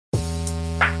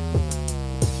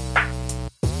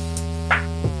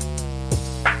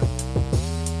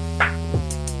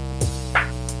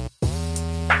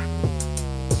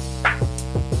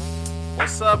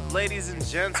Ladies and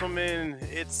gentlemen,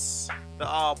 it's the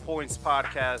All Points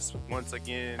Podcast. Once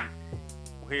again,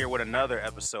 we're here with another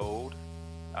episode.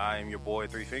 I am your boy,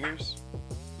 Three Fingers.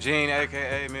 Gene,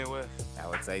 a.k.a. Midwest.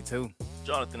 Alex A2.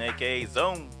 Jonathan, a.k.a.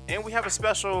 Zone. And we have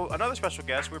another special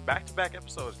guest. We're back-to-back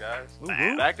episodes, guys.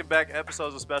 Woo-hoo. Back-to-back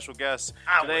episodes of special guests.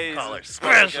 I Today's would call her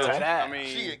special special. guest, I mean,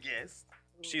 She a guest.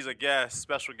 she's a guest,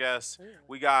 special guest.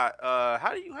 We got,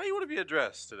 how do you want to be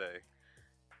addressed today?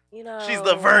 You know, She's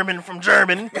the vermin from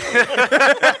German. Shout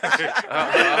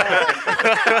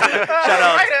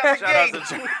out to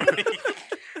Germany.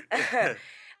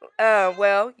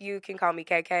 well, you can call me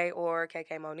KK or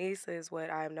KK Monice is what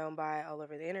I am known by all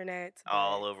over the internet.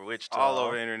 All over Wichita. All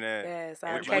over the internet. Yes,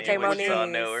 I'm Would you- KK would Monice.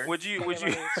 you know her? Would you, KK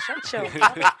Monice. Shut your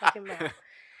fucking mouth.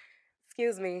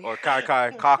 Excuse me. or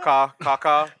Kaka? Whatever.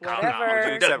 Would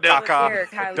you accept Look Kaka? here,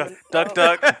 Kylie.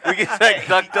 Duck. We can say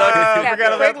duck. Captain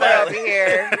Forgot about Criggler that. over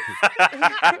here.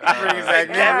 Bring back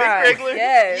God, Criggler?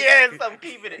 yes. Yes, I'm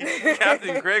keeping it.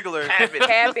 Captain Criggler. Captain.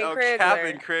 Captain Oh, Criggler.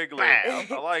 Captain Criggler. Wow.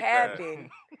 I like that. Captain.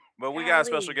 But we got a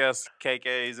special Golly. guest.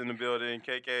 KK's in the building.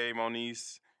 KK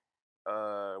Monice.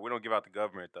 We don't give out the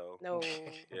government though. No.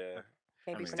 Yeah.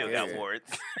 Can't be Still pronounced. got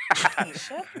warrants.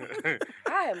 Shut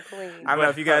I am clean. I don't know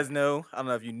if you guys know. I don't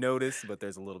know if you noticed, but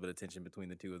there's a little bit of tension between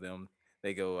the two of them.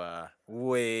 They go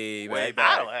way Way back.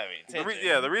 back. I don't have any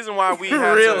attention. The reason why we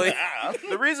had Really?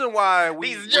 the reason why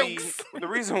we These jokes. the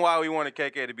reason why we wanted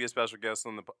KK to be a special guest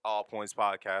on the All Points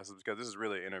podcast is because this is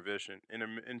really an intervention.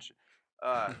 It's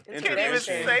Can't even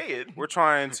intervention. say it. We're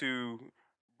trying to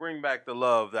bring back the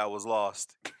love that was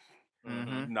lost.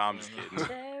 Mhm. No, I'm just kidding.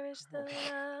 Cherish the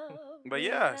love But we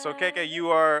yeah, so KK, have. you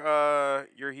are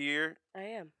you're here I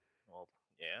am. Well,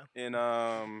 yeah. and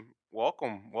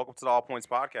welcome to the All Points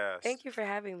podcast. Thank you for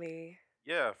having me.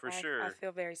 Yeah, for I sure.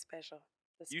 feel very special.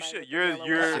 You despite should. what the You're. yellow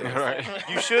You're. was. Right.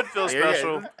 You should feel Yeah, yeah.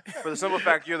 special for the simple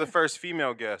fact you're the first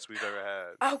female guest we've ever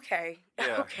had. Okay.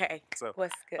 Yeah. Okay. So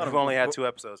What's good? we've only had 2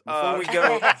 episodes. Before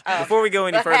we go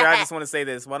any further, I just want to say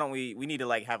this. Why don't we need to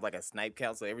have a snipe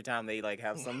count, so every time they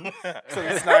have some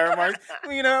snipe remarks,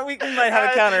 we might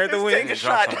have a counter at the Just wing. take a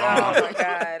shot. Oh my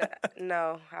God.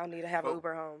 No, I'll need to have an But-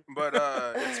 Uber home. But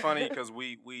it's funny because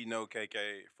we know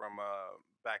KK from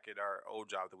back at our old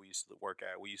job that we used to work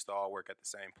at. We used to all work at the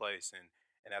same place, and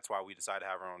that's why we decided to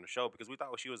have her on the show because we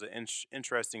thought she was an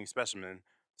interesting specimen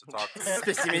to talk to.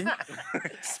 Specimen.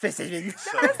 Specimen.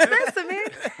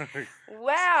 Specimen.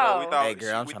 Wow. So we thought Hey,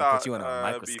 girl, I'm we trying to thought, put you in a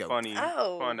it'd be microscope. funny,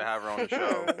 Oh. fun to have her on the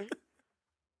show.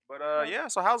 But yeah,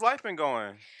 so how's life been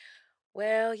going?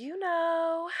 Well,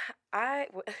 I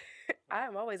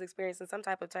am always experiencing some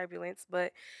type of turbulence,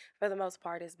 but for the most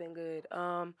part, it's been good.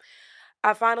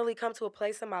 I finally come to a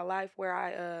place in my life where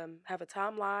I have a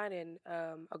timeline and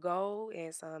a goal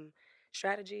and some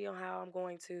strategy on how I'm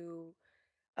going to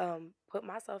put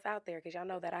myself out there because y'all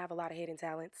know that I have a lot of hidden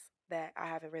talents that I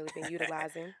haven't really been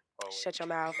utilizing. Shut your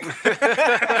mouth.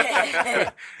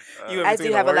 You I between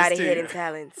do the have a lot worst of two. hidden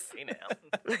talents. You know.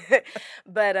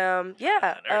 But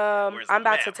yeah, Where's the I'm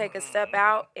about to map? take a step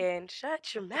out and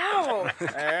shut your mouth. All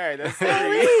right, that's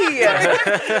Golly.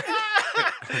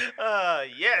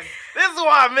 Yes. This is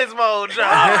why I miss my old job.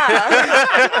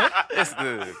 Ah. It's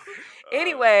good.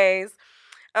 Anyways,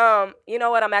 you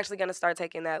know what? I'm actually gonna start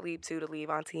taking that leap too to leave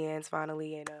Auntie Anne's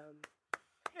finally, and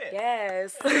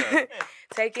yes, Yeah.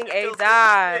 taking It a feels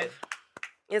dive. good.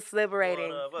 It's liberating.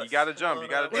 One of us. You gotta jump. You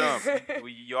gotta One of us.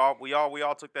 jump. We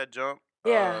all took that jump.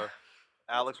 Yeah.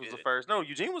 Alex was the Good. first. No,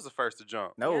 Eugene was the first to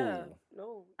jump. No. Yeah.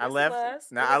 No, I yes, it left. was.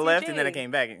 No, It I was left and then I Eugene.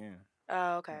 came back.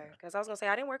 Oh, okay. Because I was gonna say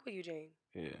I didn't work with Eugene.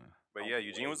 Yeah. But yeah,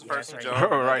 Eugene was the Yeah, first to that's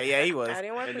jump. right. Right. Yeah, he was. I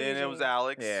didn't work And with then Eugene. it was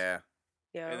Alex. Yeah.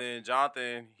 Yeah. And then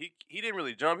Jonathan, he didn't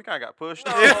really jump. He kind of got pushed.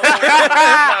 No. It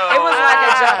was like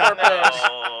a jumper push.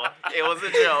 No, it was a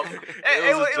jump.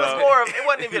 It was jump. more of, it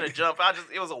wasn't even a jump.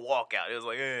 It was a walkout. It was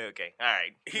like, okay, all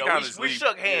right. He You know, kinda we sleep.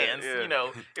 shook Yeah, hands. yeah. You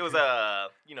know, it was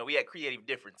we had creative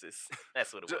differences.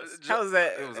 That's what it was. How was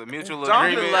that? It was a mutual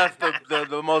Jonathan agreement. left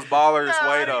the most ballerish No,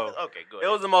 way I though. didn't- Okay, go It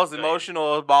ahead. was the most Go ahead.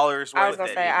 emotional, ballerish way. I was gonna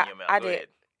Put say, that in your mouth. I Go did. ahead.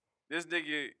 This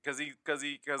nigga, cause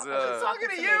talking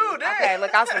to you, damn. Okay,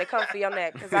 look, I was gonna come for your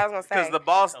neck because I was gonna say. because the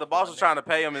boss was trying to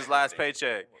pay him his last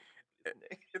paycheck.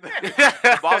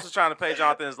 The boss was trying to pay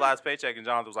Jonathan his last paycheck, and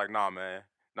Jonathan was like, "Nah, man,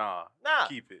 nah, Nah.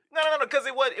 keep it." No, because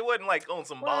it wasn't like on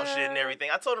some bullshit and What? everything.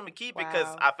 I told him to keep it because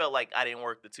Wow. I felt like I didn't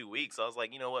work the 2 weeks. So I was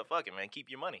like, you know what, fuck it, man, keep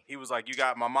your money. He was like, "You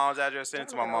got my mom's address. Send it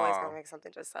to my Jonathan always gonna mom." make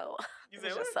something just so. You It's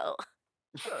said just what?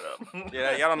 so. Shut up.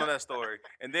 Yeah, y'all don't know that story.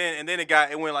 And then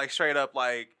it went like straight up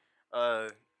like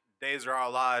Days Are Our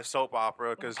Lives soap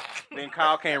opera because then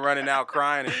Kyle came running out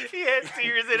crying. And, He had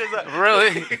tears in his eyes.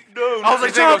 Really? Dude, I was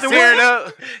like, This nigga was Jonathan, tearing what?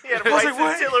 up. he had a I was Bryson like,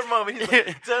 what? Tiller moment. He's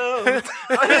like, dude.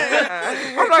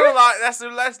 I'm not gonna lie, that's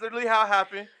literally how it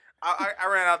happened. I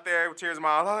ran out there with tears in my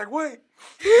eyes. I was like, wait.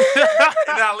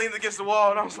 And then I leaned against the wall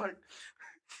and I was like,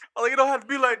 you don't have to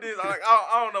be like this.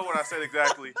 I don't know what I said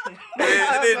exactly. And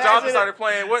then Jonathan started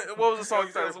playing. What was the song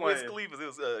he started Wiz playing? Khalifa. It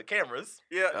was Cameras.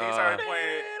 Yeah, he started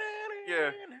playing.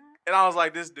 Yeah, and I was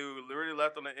like, this dude literally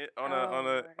left on the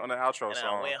outro And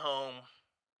song. I went home,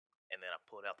 and then I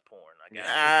pulled out the porn.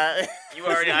 I got you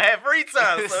already. I had free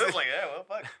time, so it's like, yeah, well,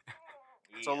 fuck.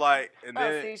 So like, and Oh,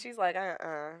 then see, she's like,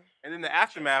 and then the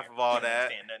aftermath of all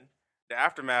that,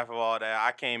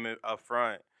 I came up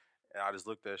front and I just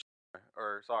looked at,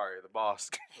 the boss.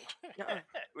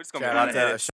 We're just gonna Shout be a lot out of to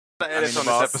edits. A lot of edits on this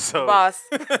boss. episode. boss.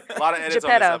 A lot of edits on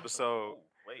this Geppetto. episode.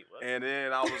 Wait, what? And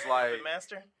then I was like,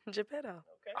 Master? Geppetto.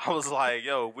 Okay. I was like,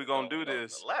 yo, we gonna do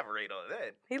this. Elaborate on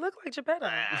that. He looked like Geppetto.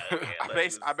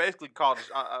 I basically called the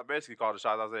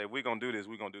shots. I said, we're gonna do this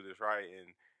right.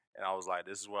 And I was like,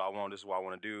 this is what I want, this is what I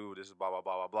want to do, this is blah blah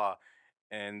blah blah blah.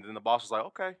 And then the boss was like,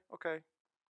 okay.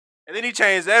 And then he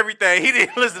changed everything. He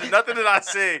didn't listen to nothing that I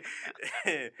said.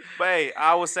 But hey,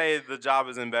 I will say the job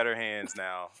is in better hands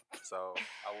now. So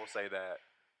I will say that.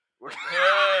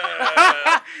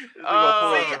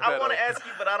 I want to ask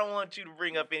you, but I don't want you to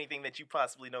bring up anything that you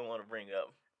possibly don't want to bring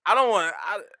up. I don't want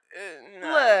to.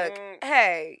 Look,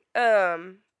 hey,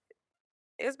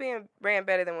 it's being ran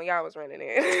better than when y'all was running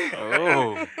it.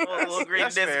 Oh. We'll agree to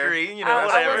That's fair. disagree. You know, I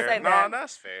whatever. will say No, that.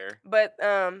 that's fair. But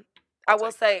I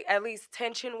will say, at least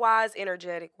tension wise,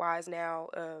 energetic wise, now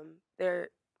I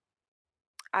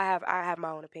have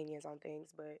my own opinions on things,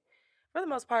 but for the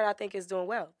most part, I think it's doing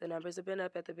well. The numbers have been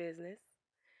up at the business.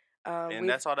 And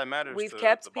that's all that matters. We've to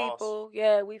kept the boss. people.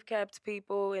 Yeah, we've kept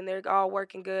people, and they're all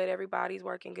working good. Everybody's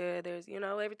working good. There's,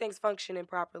 everything's functioning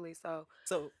properly. So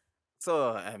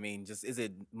I mean, just is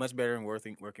it much better than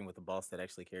working with a boss that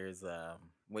actually cares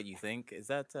what you think? Is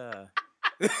that?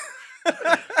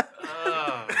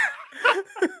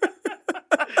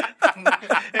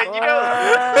 And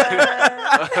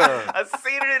I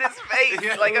seen it in his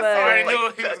face. Like I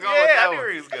Look. knew he was going. Yeah, I knew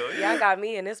where he was going. Y'all got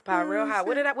me in this pot real high.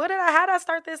 How did I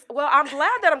start this? Well, I'm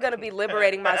glad that I'm going to be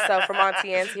liberating myself from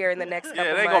Auntie Anne's here in the next couple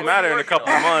Yeah, it months. ain't gonna matter in a couple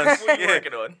of months. What are you Yeah.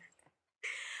 working on?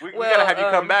 We Well, gotta have you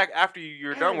come back after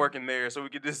you're done working there, so we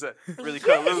could just really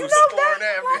cut You loose. know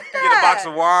that, love Get a box that.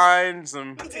 of wine,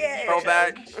 some Yeah.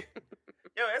 throwback.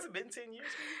 Yo, has it been 10 years?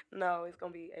 No, it's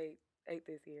going to be 8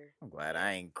 this year. I'm glad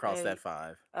I ain't crossed that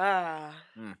 5.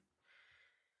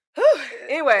 Whew.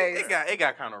 Anyways, It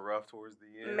got kind of rough towards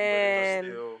the end. Man.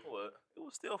 But it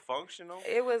was still functional.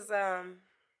 it was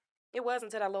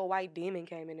until that little white demon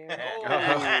came in there.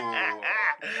 Oh.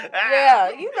 Yeah,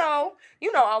 you know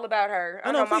all about her. I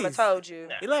Oh, know no, Mama please. told you.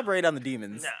 Elaborate on the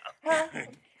demons. No. Huh?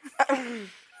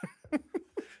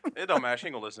 It don't matter. She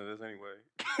ain't gonna listen to this anyway.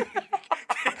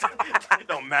 It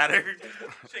don't matter.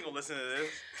 She ain't gonna listen to this.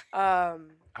 I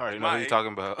already know who you're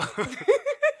talking about.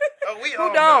 Oh, we Who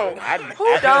all don't? know.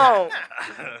 Who don't?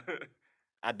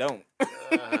 I don't.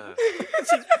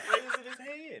 Raising his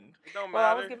hand. It don't Well, I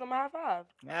matter. was giving him a high five.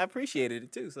 I appreciated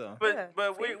it too. So But Yeah.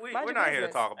 but See, we're mind your not here to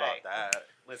business. talk about Hey. that.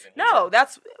 Listen. No,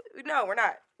 we're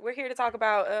not. We're here to talk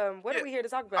about what are we here to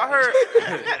talk about? I heard.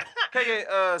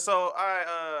 KK, so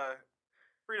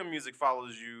Freedom Music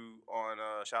follows you on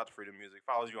shout out to Freedom Music,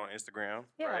 follows you on Instagram,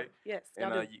 Yeah. right? Yes.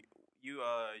 And y'all do.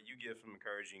 you give some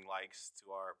encouraging likes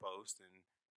to our post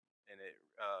and it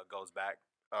goes back.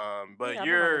 But Yeah, I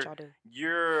know you're what y'all do.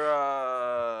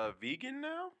 you're vegan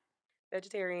now?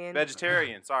 Vegetarian.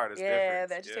 Vegetarian. Sorry, that's Yeah, different.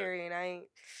 vegetarian. I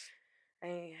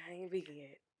ain't vegan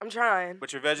yet. I'm trying.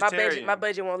 But you're my vegetarian.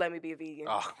 budget won't let me be a vegan.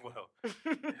 Oh well,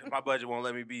 my budget won't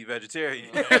let me be vegetarian.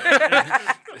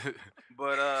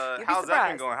 But You'd be how's that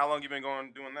been surprised. going? How long you been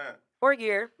going doing that? For a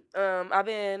year.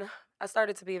 I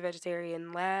started to be a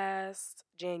vegetarian last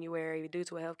January due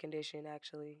to a health condition.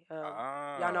 Actually,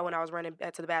 y'all know when I was running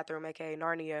back to the bathroom, aka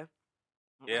Narnia.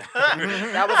 Yeah.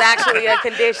 That was actually a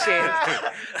condition.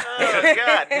 Oh,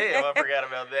 God damn, I forgot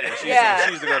about that. She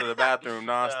used to go to the bathroom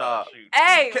nonstop. Oh, shoot.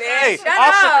 Hey, man, Hey, shut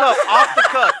off the up.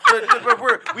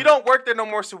 cuff. But we don't work there no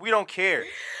more, so we don't care.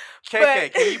 KK,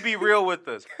 But- can you be real with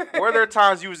us? Were there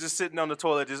times you was just sitting on the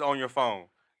toilet just on your phone?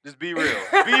 Just be real.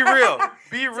 Be real.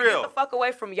 Be To get real. the fuck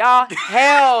away from y'all.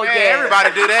 Hell Man, yeah.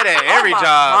 everybody do that at every my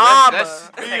job. mama.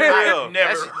 That's Be real.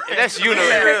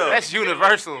 that's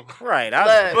universal. Right.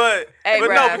 Look, But hey, but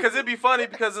no, bruh. because it'd be funny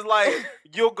because it's like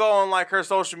you'll go on like her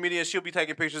social media and she'll be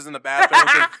taking pictures in the bathroom.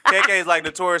 KK is like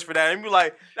notorious for that. And you be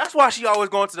like, that's why she always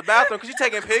going to the bathroom because she's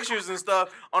taking pictures and stuff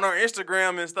on her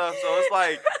Instagram and stuff. So it's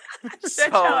like,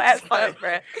 Shut your ass it's like, up,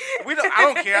 bruh. I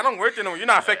don't care. I don't work there no more. You're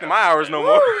not affecting my hours no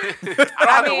more. I don't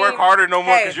have to work harder no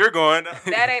more because you're going.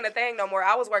 That ain't a thing no more.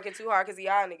 I was working too hard because of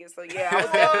y'all niggas. So yeah, I was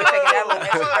definitely taking that little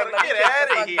extra break. Let me Get get out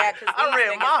the of fuck here. back 'cause I these read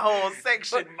niggas- my whole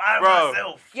section by Bro.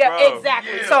 myself. Yeah, Bro.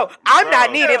 exactly. Yeah. So I'm not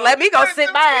Bro. needed. Let me go sit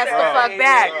my ass the Bro. fuck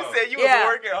back. You said you Yeah.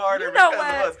 was working harder You know because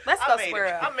what? of us. Let's I go made square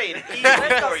it, up. I made it easy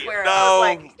Let's go for you. square I up. was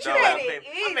like, chill No. out, Made it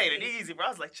baby. I made it easy. easy, bro. I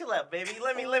was like, chill out, baby.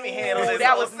 Let me handle Ooh, this that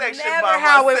whole was section never by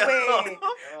how it myself. went.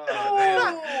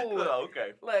 Oh, Ooh.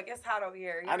 okay. Look, it's hot over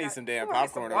here. I need some damn Ooh, I need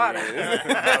some popcorn water. over here.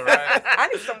 All right. I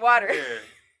need some water. Yeah.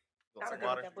 I'm Some good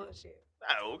water? with that bullshit.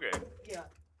 Oh, okay. Yeah.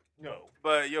 No.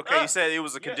 But okay, you said it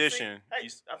was a Yeah, see, condition. hey,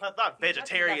 I thought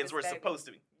vegetarians this were baby. supposed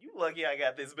to be. You lucky I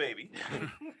got this baby.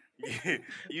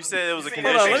 You said it was a See,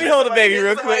 condition. Hold on, let me hold the baby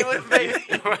real Somebody quick. with baby.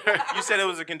 You said it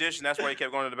was a condition. That's why you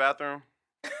kept going to the bathroom.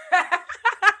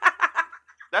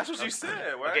 That's what you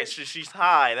said, right? Okay, she's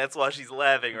high. That's why she's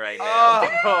laughing right now.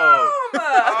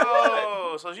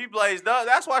 Oh, so she blazed up.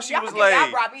 That's why she Y'all was forget y'all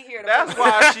late. brought me here to That's fuck-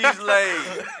 why she's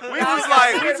late. We Y'all was got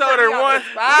like, me we here to told put her me on one. the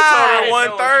We spot.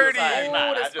 told her 1:30. Nah, Ooh,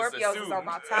 I the just Scorpios is assumed. on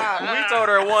my top. We told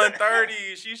her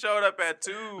 1:30. She showed up at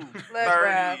 2:30.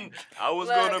 bruh. I was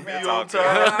Look, gonna be bruh. on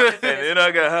Talk time, to and then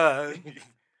I got high.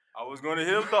 I was gonna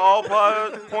hit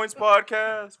the Points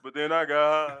podcast, but then I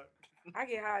got high. I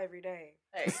get high every day.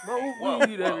 Hey, Smoke whoa,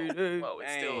 weed whoa, every day. whoa,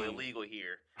 it's still Dang. illegal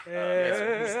here.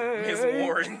 Miss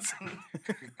Warrens.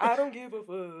 I don't give a fuck.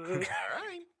 All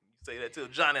right. You say that till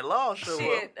Johnny Law show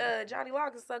Shit, up. Johnny Law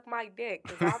can suck my dick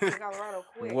because I'm from Colorado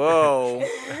quick. Whoa. I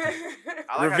like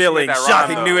how she Revealing made that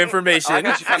shocking rhyme, new though. information. I like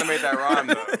how she kind of made that rhyme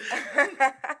though.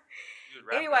 She was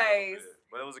rapping a little Anyways. bit,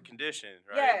 but it was a condition,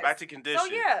 right? Yes. Back to condition. So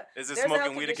yeah, Is it there's a smoking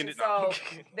health weed a condition.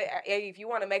 condition? So if you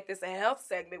want to make this a health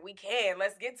segment, we can.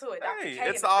 Let's get to it. Dr. Hey, K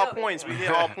it's in the all building. points. We hit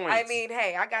all points. I mean,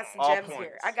 hey, I got some All gems here.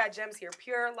 points. I got gems here.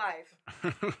 Pure life.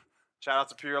 Shout out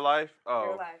to Pure Life. Oh,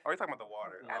 Pure Life. are you talking about the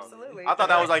water? Oh. Absolutely. I thought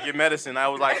that was like your medicine. That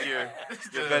was like your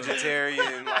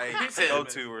vegetarian like said go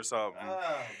to or something.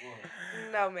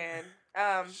 No, man.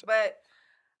 But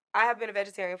I have been a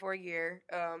vegetarian for a year.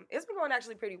 It's been going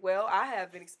actually pretty well. I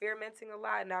have been experimenting a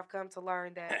lot, and I've come to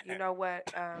learn that, you know what?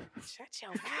 Shut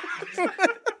your mouth.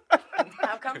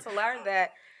 I've come to learn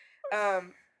that,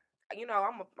 you know,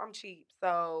 I'm cheap,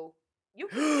 so you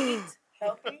can eat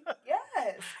healthy.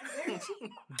 Yes, I'm very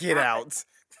cheap. Get out. It's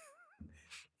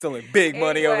only big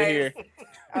money over here.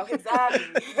 Oh, exactly.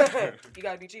 You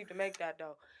gotta be cheap to make that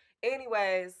though.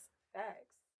 Anyways, facts.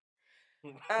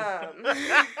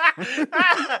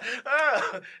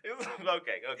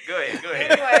 Okay, go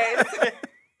ahead. Anyways,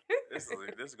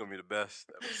 This is gonna be the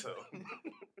best episode.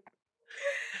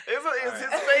 It's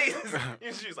his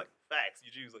face. She was like, facts.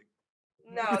 You was like,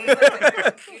 no,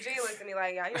 Eugene looked at me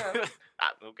like, yeah, you know.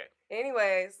 okay.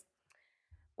 Anyways,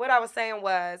 what I was saying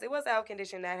was, it was a health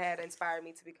condition that had inspired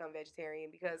me to become vegetarian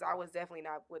because I was definitely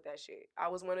not with that shit. I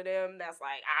was one of them that's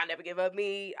like, I never give up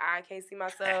meat. I can't see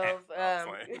myself. You know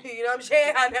what I'm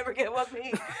saying? I never give up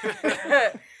meat.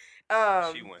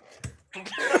 She went.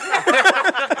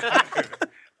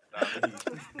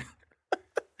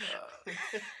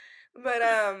 But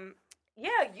yeah,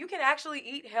 you can actually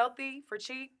eat healthy for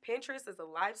cheap. Pinterest is a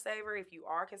lifesaver if you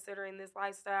are considering this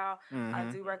lifestyle. I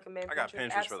do recommend Pinterest. I got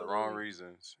Pinterest for the wrong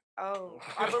reasons. Oh,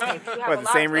 I believe you have What, a the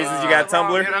lot same of reasons things you for got the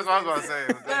wrong Tumblr? Yeah, that's what I was about to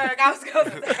reasons. say. Look, I was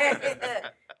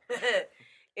gonna say.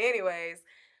 Anyways,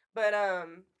 but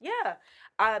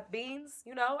yeah, beans.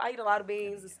 You know, I eat a lot of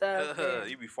beans and stuff. and-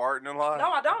 You be farting a lot? No,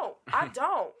 I don't. I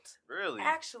don't. Really?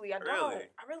 Actually, I don't. Really?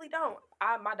 I really don't.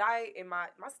 My diet and my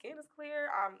skin is clear.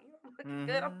 I'm looking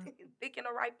good. I'm thinking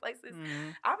the right places.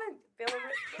 I've been feeling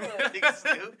it. Nigga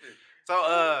stupid.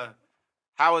 So,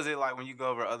 how is it like when you go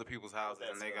over to other people's houses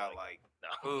That's and they what got like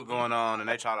food going on and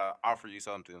they try to offer you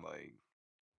something like?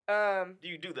 Do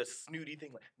you do the snooty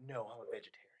thing like, no, I'm a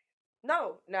vegetarian?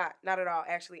 No, not at all.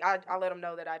 Actually, I let them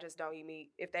know that I just don't eat meat.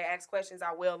 If they ask questions,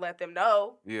 I will let them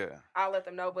know. Yeah. I'll let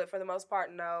them know, but for the most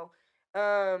part, no.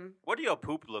 What do your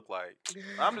poop look like?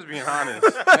 I'm just being honest.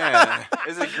 Man,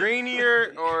 is it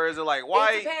greenier or is it like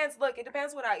white? It depends. Look, it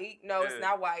depends what I eat. No, Yeah. it's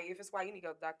not white. If it's white, you need to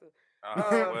go to the doctor.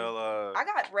 I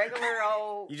got regular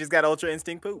old. You just got Ultra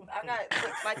Instinct poop. I got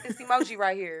like this emoji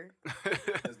right here.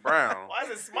 It's brown. Why is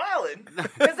it smiling?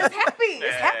 Because it's happy.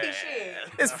 It's happy shit.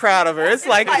 It's proud of her. It's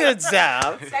like, like- good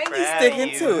job. Thank He's you.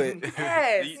 sticking to it.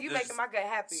 Yes, You- you making my gut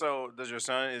happy. So, is your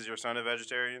son a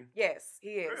vegetarian? Yes, he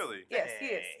is. Really? Yes, he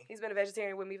is. Dang. He's been a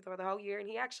vegetarian with me for the whole year, and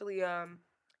he actually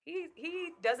he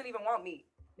doesn't even want meat.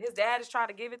 His dad is trying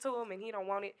to give it to him, and he don't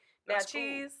want it. Now That's cool.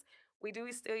 cheese, we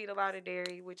do still eat a lot of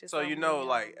dairy, which is So you something, know,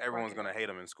 like everyone's working gonna on. hate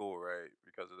him in school, right?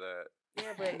 Because of that.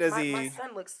 Yeah, but Does my he-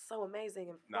 son looks so amazing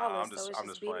and Nah, flawless, I'm just- so it's I'm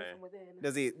just just beating playing. from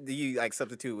within. Do you like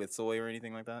substitute with soy or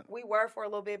anything like that? We were for a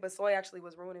little bit, but soy actually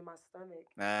was ruining my stomach.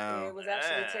 No. It was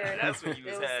actually tearing up. That's when you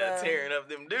It was was, tearing up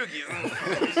them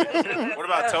dookies. What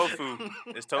about tofu?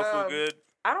 Is tofu good?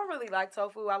 I don't really like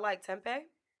tofu. I like tempeh.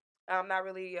 I'm not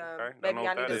really. Okay, don't Maybe know I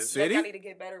what need that to. is. Maybe I City? need to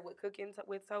get better with cooking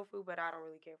with tofu, but I don't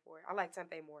really care for it. I like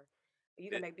tempeh more. You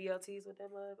can make BLTs with them.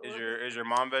 Is your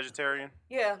mom vegetarian?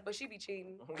 Yeah, but she be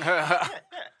cheating.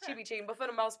 She be cheating, but for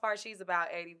the most part, she's about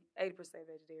 80%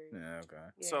 vegetarian. Yeah, okay.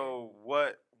 Yeah. So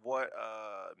what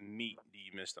meat do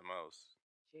you miss the most?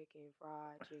 Chicken,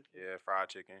 fried chicken, Yeah, fried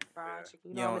chicken. fried Yeah. chicken.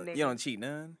 You know, I'm a don't, you don't nigga cheat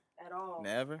none? at all.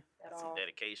 Never? At Some all.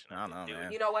 dedication. I don't know, Dude.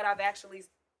 man. You know what? I've actually,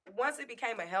 once it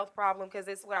became a health problem, because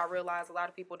it's what I realized a lot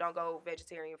of people don't go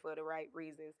vegetarian for the right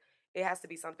reasons. It has to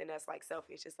be something that's like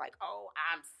selfish. It's like, oh,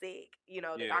 I'm sick. You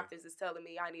know, the Yeah. doctors is telling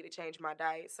me I need to change my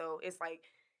diet. So it's like,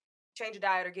 change your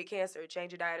diet or get cancer,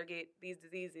 change your diet or get these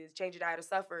diseases, change your diet or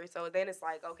suffer. So then it's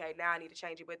like, okay, now I need to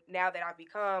change it. But now that I've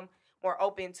become more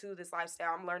open to this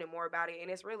lifestyle, I'm learning more about it.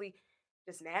 And it's really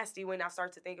just nasty when I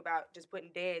start to think about just putting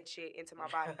dead shit into my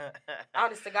body.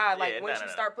 Honest to God, like Yeah, once no, you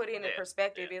no, start putting it in yeah,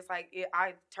 perspective, yeah. it's like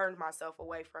I turned myself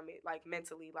away from it, like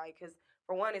mentally, like because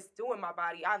for one, it's doing my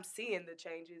body. I'm seeing the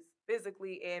changes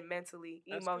physically and mentally,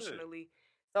 That's good. emotionally.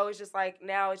 So it's just like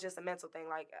now it's just a mental thing.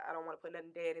 Like I don't want to put nothing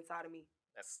dead inside of me.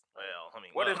 That's well. I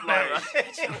mean, What well, if, like-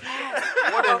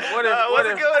 what what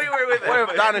if go anywhere with What if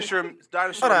that?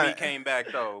 dinosaur Hold on. meat came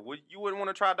back though? You wouldn't want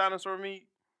to try dinosaur meat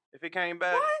if it came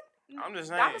back? What? I'm just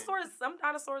saying. Some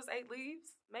dinosaurs ate leaves.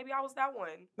 Maybe I was that one.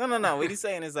 No. What he's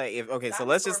saying is like, so let's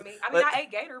Dinosaur just. meat. I mean, let- I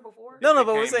ate gator before. No, it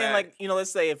but we're came saying back. like,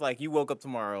 let's say if like you woke up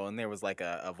tomorrow and there was like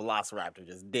a velociraptor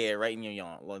just dead right in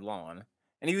your lawn,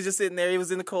 and he was just sitting there. He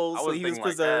was in the cold, I so was he was thinking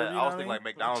like preserved. that. You know I was what thinking like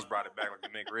McDonald's brought it back like the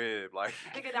McRib, like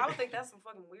Nigga, I would think that's some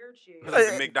fucking weird shit.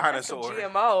 like the That's some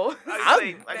McDinosaur. GMO.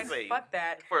 I say Fuck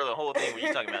that. for the whole thing when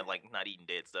you're talking about like not eating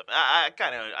dead stuff. I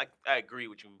kind of I agree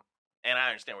with you, and I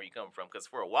understand where you come from because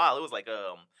for a while it was like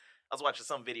I was watching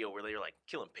some video where they were like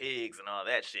killing pigs and all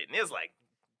that shit, and it's like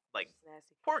It's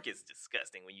nasty. pork is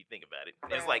disgusting when you think about it.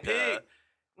 It's Yeah. like Pig.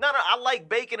 no, I like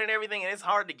bacon and everything, and it's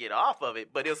hard to get off of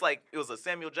it. But it was a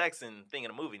Samuel Jackson thing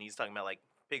in a movie, and he's talking about like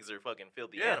pigs are fucking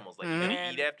filthy Yeah. animals. Like you Mhm.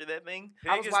 gonna eat after that thing? I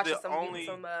Pig was is watching the some only.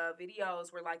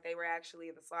 videos where like they were actually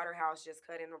in the slaughterhouse just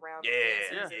cutting around Yeah,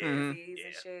 the fences yeah. and disease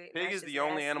and Yeah. shit. Pig That's is just the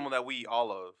only nasty. animal that we eat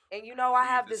all of. And you know, I We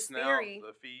have eat the this snout, theory.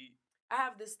 the feet. I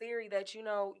have this theory that you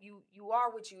are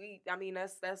what you eat. I mean,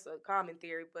 that's a common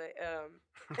theory, but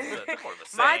That's more of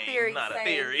a my saying, theory not a saying-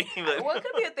 theory. but- well, it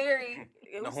could be a theory.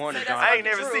 Who's to horny say that's John. I ain't fucking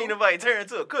never true? seen nobody turn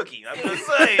into a cookie. I'm See, just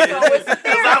saying. so it's a 'Cause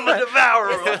I'm a theory.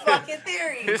 devourer. It's a fucking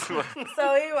theory. It's So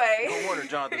No anyway, wonder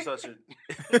Jonathan such a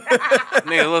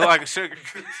Nigga look like a sugar.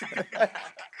 You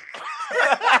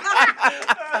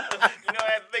know, I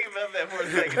had to think about that for a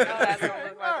second. no, that's gonna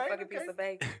look like Alright, a fucking piece of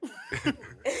bacon.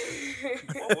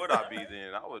 What would I be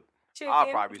then? I would. Chicken. I'll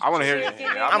probably. I wanna hear chicken. it.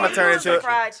 Chicken. Yeah, I'ma You turn want into some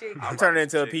fried chicken. I'm turning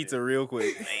into a Chicken. pizza real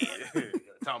quick. Man.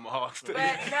 Tomahawk. But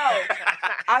no,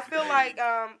 I feel like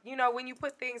when you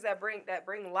put things that bring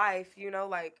life,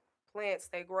 like plants,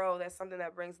 they grow. That's something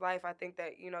that brings life. I think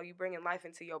that you bringing life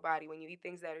into your body when you eat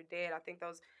things that are dead. I think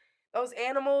those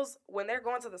animals when they're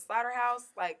going to the slaughterhouse,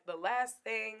 like the last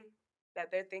thing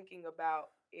that they're thinking about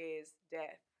is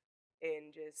death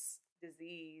and just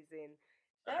disease and.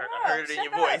 I Shut heard up, it in shut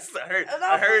your up. voice. I heard No,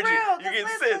 I heard for you. real, You 'cause getting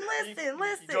listen, sick.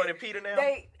 listen. You joining Peter now?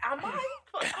 I might.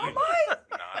 Fuck I you. might.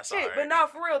 Nah, that's Shit, alright. but no,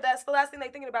 for real, that's the last thing they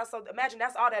thinking about. So imagine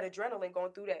that's all that adrenaline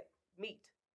going through that meat,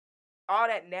 all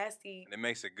that nasty. And it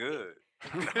makes it good.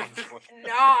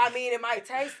 No, I mean it might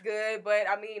taste good, but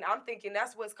I mean I'm thinking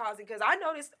that's what's causing. Because I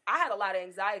noticed I had a lot of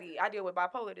anxiety. I deal with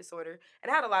bipolar disorder,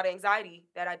 and I had a lot of anxiety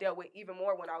that I dealt with even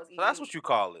more when I was eating. So that's what you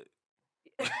call it.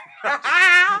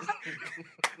 That's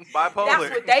Bipolar.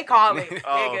 what they call it,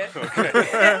 Oh,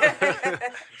 nigga.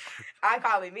 I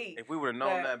call it meat. If we would have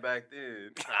known But- that back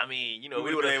then. I mean, We we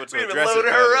would've would been have able to been address it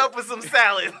loaded her better. up with some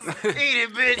salads. Eat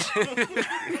it, bitch.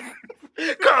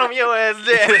 Calm your ass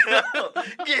down.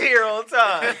 Get here on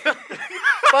time.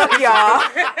 Fuck y'all.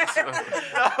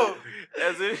 No,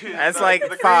 That's like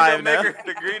the 5 now.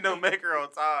 The green don't make her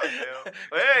on time, yo.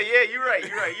 Well, yeah, you're right.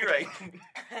 Should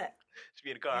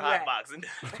be in the car You hot right. boxing.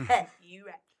 You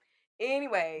right.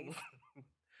 Anyways,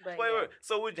 but Wait, yeah. wait.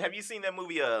 So, have you seen that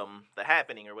movie, The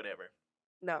Happening or whatever?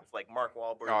 No. It's like Mark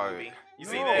Wahlberg Oh, movie. You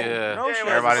No, seen that? Yeah. no, she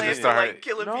where Everybody he's just planning to, started- like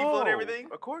killing people and No. everything.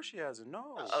 Of course she hasn't.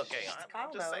 No. Okay, I'm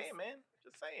Kyle just knows. saying, man.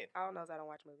 Just saying. I don't know. I don't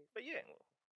watch movies. But yeah,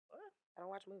 I don't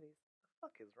watch movies.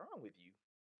 what the fuck is wrong with you?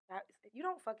 You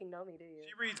don't fucking know me, do you?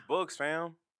 She reads books,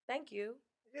 fam. Thank you.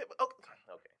 Yeah, but, okay.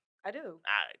 I do. All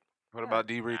right. What about,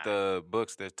 do you read the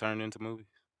books that turn into movies?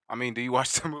 I mean, do you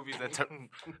watch the movies that turn?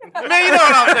 Man, Man, you know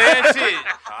what I'm saying? Shit.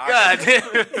 God damn.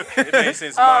 It makes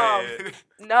sense in my head.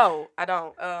 No, I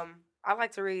don't. I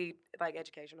like to read like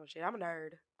educational shit. I'm a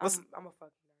nerd. I'm a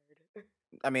fucking nerd.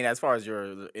 I mean, as far as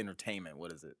your entertainment,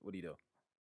 what is it? What do you do?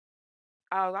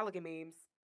 Oh, I look at memes.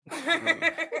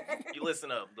 You listen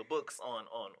to the books on.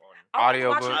 I like Audio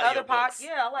watching books. other Audiobooks.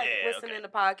 Yeah, I like Yeah, listening okay. to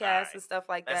podcasts Alright. and stuff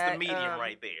like That's that. the medium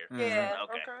right there. Yeah,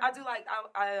 Okay. I do like.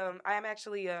 I am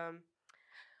actually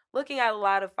looking at a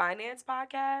lot of finance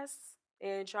podcasts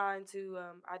and trying to.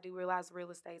 I do realize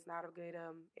real estate's not a good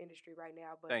industry right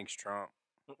now, but Thanks, Trump.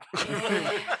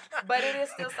 but it is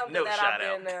still something No that shout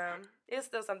I've been. It's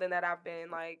still something that I've been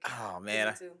like. Oh man,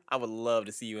 into. I would love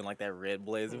to see you in like that red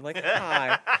blazer. Like,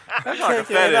 hi. That's like a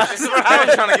Okay, fetish. I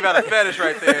was trying to give out a fetish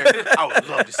right there. I would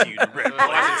love to see you in the red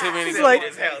Watching too many. It's like-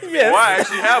 His house, yes. man. Well, I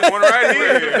actually have one right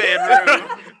here in the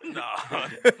bedroom. In the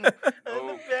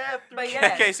bathroom. But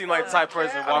yeah, KK seemed like the type of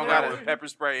person walking got around it. with pepper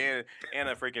spray and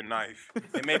a freaking knife.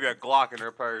 And maybe a Glock in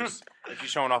her purse if she's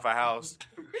showing off a house.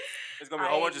 There's going to be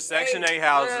a whole bunch of Section 8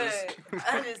 houses.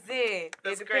 I just did.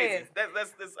 That's It crazy.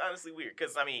 depends. That's honestly weird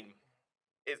because I mean,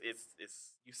 it's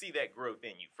you see that growth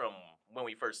in you from when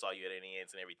we first saw you at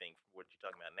NENs and everything. What you're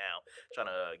talking about now, trying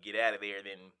to get out of there, and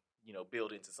then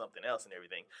build into something else and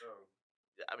everything.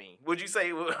 I mean, would you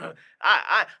say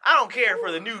I don't care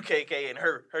for the new KK and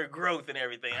her growth and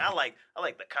everything. I like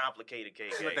the complicated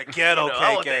KK. Like the ghetto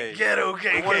I want KK. that ghetto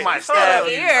KK. One of my Oh, stab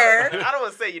you. Here. I don't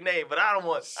want to say your name, but I don't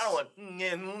want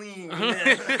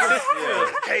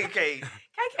KK.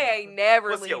 KK ain't never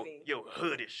What's leaving. your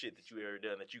hoodest shit that you ever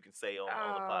done that you can say on the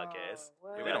podcast?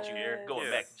 Oh, We don't care. what? Going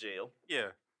Yeah. back to jail. Yeah.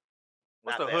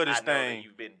 What's Not the that I hoodest know that thing?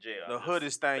 You've been to jail. The I'm just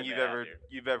hoodest thing putting it out there.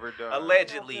 you've ever done.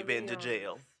 Allegedly Put been me to on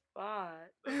jail. the spot.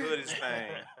 The hoodest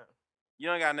thing. You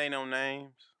don't got to name no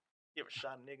names. You ever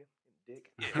shot a nigga in the dick?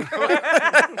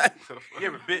 You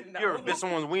ever bit No.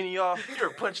 someone's weenie off? You ever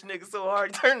punched a nigga so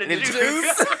hard he turned into Into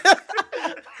juice? juice?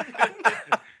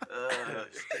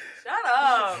 Shut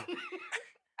up.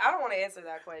 I don't want to answer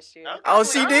that question. Okay. Oh,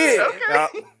 she did. Okay. Oh,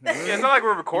 Yeah, it's not like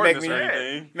we're recording Make this me- or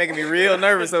anything. making me real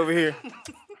nervous over here.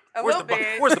 A Where's little the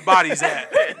bit. where's the bodies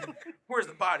at? Where's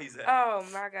the bodies at? Oh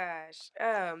my gosh.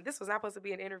 This was not supposed to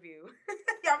be an interview.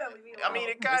 Y'all better leave me alone. I mean,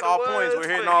 it It's kind of all was. points. We're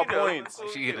hitting but, all you know, points. so,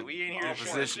 She you in know, we ain't here all to shoot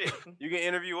position. shit. You can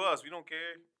interview us. We don't care.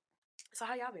 So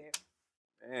how y'all been?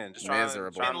 Man, just trying,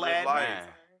 Miserable. trying to live Been life. lad.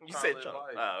 You Trying said to live Trump.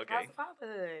 life. Oh, How's okay. the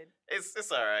fatherhood?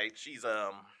 It's all right. She's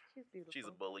Beautiful. she's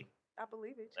a bully. I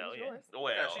believe it. She's Oh yeah. yours. Well,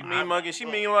 Yeah, she I'm mean mugging. She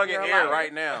mean mugging Girl, air I-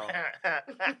 right now.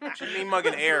 She mean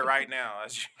mugging air right now.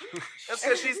 That's- That's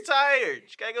because she's tired.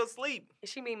 She gotta go sleep.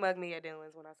 She mean mugged me at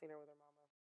Dylan's when I seen her with her mama.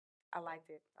 I liked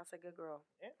it. I said, good girl.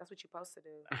 Yeah. That's what you're supposed to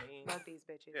do. I mean, Mug these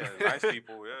bitches. yeah, nice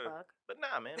people. Yeah. Fuck. but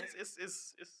nah, man, it's. I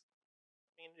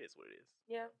mean, it is what it is.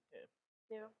 Yeah. Yeah.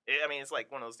 Yeah. I mean, it's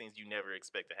like one of those things you never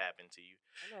expect to happen to you,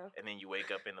 I know. and then you wake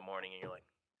up in the morning and you're like,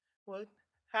 "What?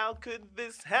 How could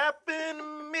this happen to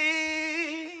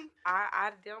me?"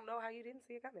 I don't know how you didn't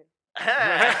see it coming.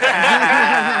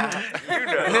 You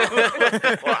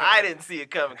know. Well, I didn't see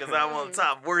it coming because I'm on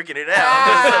top working it out.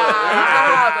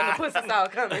 Ah, but the pussy saw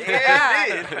it coming. Yeah,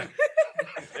 it did.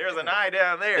 There's an eye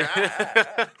down there.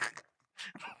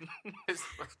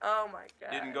 Oh my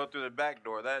god. Didn't go through the back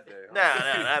door that day. No,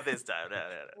 not this time. No.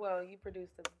 Well, you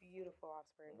produced a beautiful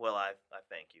offspring. Well, I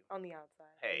thank you. On the outside.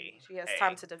 Hey, She has hey.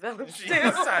 time to develop. She still.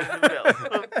 has time to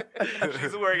develop.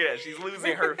 She's working at it. She's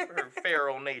losing her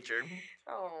feral nature.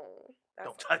 Oh. That's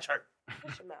Don't touch her.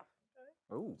 Shut your mouth.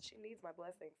 Ooh. She needs my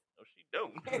blessings. No, she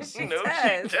don't. She no,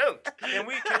 does. she don't. Can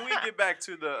we get back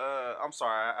to the? I'm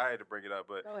sorry, I had to bring it up,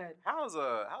 but Go ahead. how's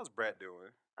Brett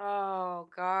doing? Oh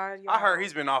God. I heard y'all.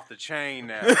 he's been off the chain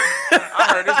now. I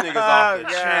heard this nigga's off the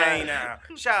Oh, God. chain now.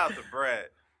 Shout out to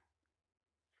Brett.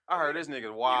 I heard this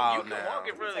nigga's wild you can now. walk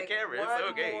in front of the Take camera. one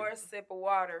It's okay. more sip of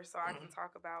water so I can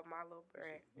talk about my little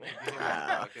Brett.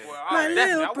 Okay. Well, My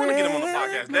definitely, I want to get him on the little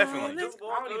podcast. Brett, Definitely. my Just I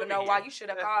walk don't even over know here. why you should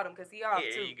have called him because he off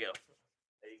Here too. you go.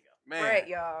 There you go. Man, Brett,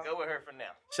 y'all. Go with her for now.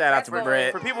 Shout out That's to going-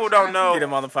 Brett. for people who don't know, Get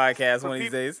him on the podcast for one of these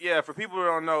peop- days. Yeah, for people who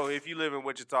don't know, if you live in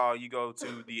Wichita, you go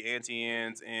to the Auntie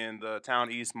Ann's in the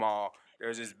Town East Mall.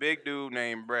 There's this big dude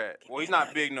named Brett. Well, he's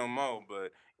not big no more,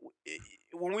 but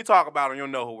when we talk about him, you'll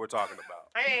know who we're talking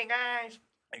about. Hey guys.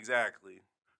 Exactly.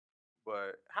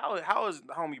 But how is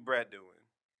homie Brett doing?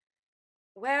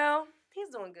 Well, he's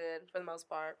doing good for the most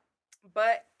part.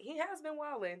 But he has been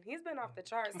wilding. He's been off the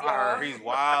charts, I y'all. heard he's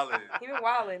wilding. He been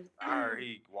wilding. I heard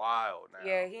he wild now.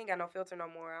 Yeah, he ain't got no filter no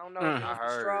more. I don't know Mm. if I it's the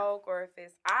heard. stroke or if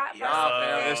it's I. Nah, personally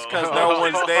fam, think- it's because no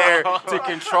one's there to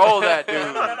control that dude.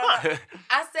 No.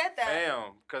 I said that.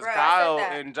 Damn, because Bruh, I said Kyle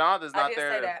that. and Jonathan's I not did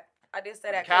there. say that. I did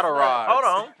say that. 'cause Cattle look, rod. Hold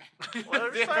on. What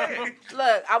are you saying?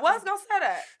 Look, I was gonna say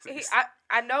that.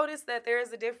 I noticed that there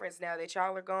is a difference now that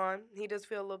y'all are gone. He does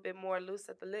feel a little bit more loose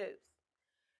at the lips,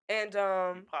 and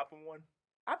You popping one.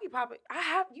 I be popping.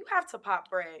 You have to pop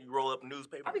bread. You roll up a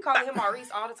newspaper. I be calling him Maurice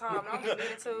all the time. And I'm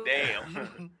meaning to.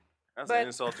 Damn. That's But- an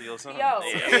insult to your son. Yo.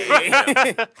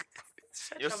 Yeah.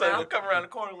 Shut Your your son will mouth. come around the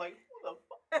corner like,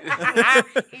 who the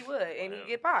fuck? He would, and he'd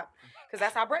get popped. Because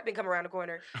that's how Brett been coming around the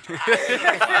corner.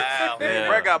 Wow. Yeah.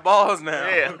 Brett got balls now.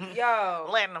 Yeah. Yo.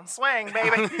 Letting them swing,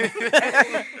 baby.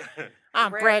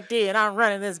 I'm Brett. Brad D, and I'm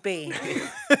running this bee.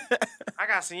 I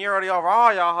got seniority over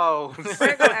all y'all hoes.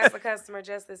 Brett gonna ask the customer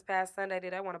just this past Sunday,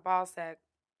 did I want a ball sack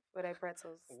for their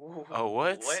pretzels? Oh,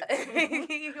 what?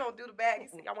 You gonna do the bag. He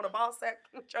said, I want a ball sack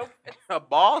with your A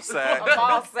ball sack. a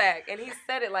ball sack. And he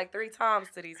said it like 3 times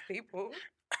to these people.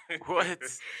 What? What was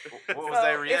So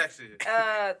that it's- reaction?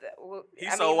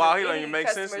 He's so wild, he don't even make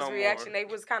sense no more. reaction, they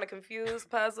was kind of confused,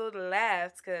 puzzled, and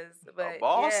laughed. But A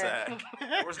ball yeah. sack.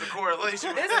 Where's the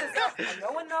correlation? This is,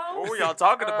 no one knows. What were y'all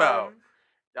talking about? Um,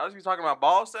 Y'all just be talking about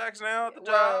ball sacks now at the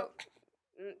job?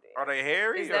 Are they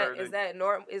hairy? Is or is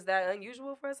that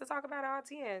unusual for us to talk about our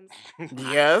TNs?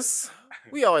 Yes.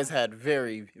 We always had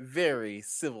very, very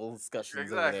civil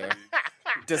discussions over Exactly. there.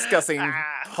 Discussing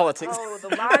politics. Oh, the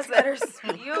lies that are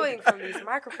spewing from these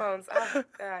microphones. Oh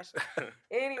gosh.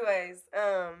 Anyways,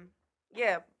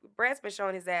 yeah, Brad's been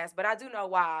showing his ass, but I do know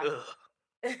why.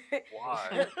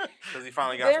 Why? Because he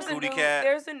finally got There's some a booty new cat.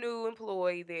 there's a new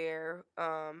employee there.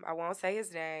 I won't say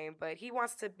his name, but he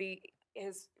wants to be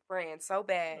his friend so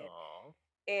bad. Aw.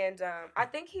 And I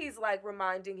think he's like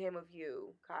reminding him of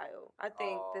you, Kyle. I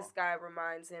think Aw. this guy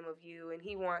reminds him of you, and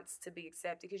he wants to be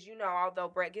accepted. Because although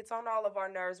Brett gets on all of our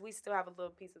nerves, we still have a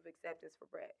little piece of acceptance for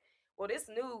Brett. Well, this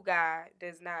new guy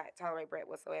does not tolerate Brett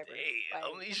whatsoever.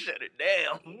 Damn, Like, he shut it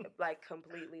down. like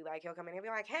completely. Like he'll come in and be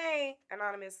like, "Hey,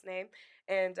 anonymous name,"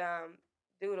 and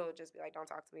dude will just be like, "Don't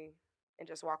talk to me," and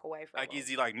just walk away from. Like, him. is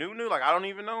he like new? Like, I don't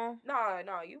even know him?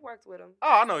 No, you worked with him.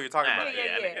 Oh, I know who you're talking Nah, about.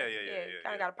 Yeah.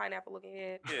 Kind of got a pineapple looking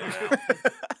head. Yeah.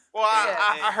 Well,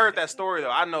 I heard that story, though.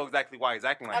 I know exactly why he's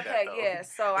acting like that, Okay, though. yeah.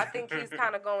 So I think he's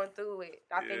kind of going through it.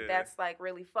 I think Yeah. that's like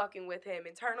really fucking with him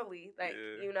internally, like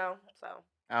Yeah. So.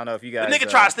 I don't know if you The guys. nigga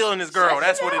tried stealing his girl. Shut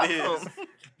That's your what it mouth. is.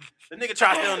 The nigga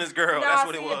tried stealing his girl. No, That's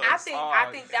what it see, was. I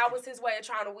think that was his way of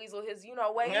trying to weasel his, way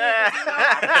in. 'cause, Yeah.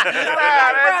 Bruh,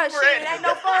 That's shit, it ain't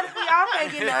no fun for y'all.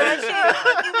 Can't get none of that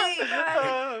shit. What you mean,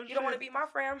 bruh? You don't want to be my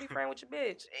friend? Be friend with your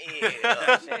bitch.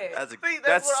 Yeah. Shit. That's See,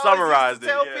 that's what I always summarized used to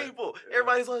tell it. Yeah. people. Yeah.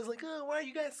 Everybody's always like, "Oh, why are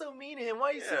you guys so mean to him? Why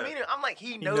are you so Yeah. mean to him?" I'm like,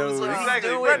 he knows knows. what he's Exactly.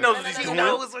 doing. Brett knows what he's He doing.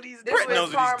 knows what he's This doing. Brett knows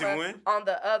is what he's karma doing. on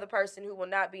the other person who will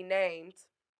not be named.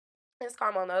 It's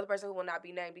karma on the other person who will not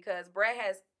be named because Brett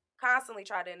has constantly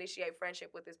tried to initiate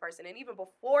friendship with this person, and even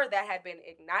before that had been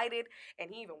ignited, and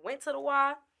he even went to the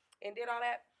Y and did all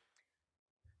that.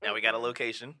 Now we got a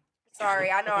location.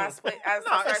 Sorry, I know I split. I No,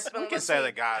 started it's, spilling we can the say tea.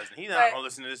 that, guys. He's not But- gonna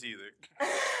listen to this either.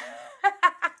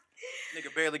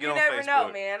 Nigga barely get You on never Facebook.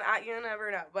 know, man. You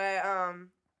never know. But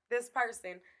this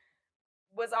person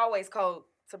was always cold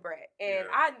to Brett, and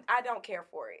Yeah. I don't care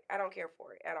for it. I don't care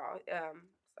for it at all.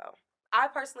 So I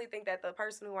personally think that the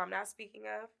person who I'm not speaking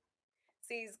of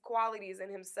sees qualities in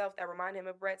himself that remind him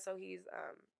of Brett, so he's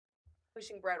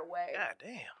pushing Brett away. God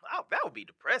damn, that would be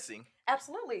depressing.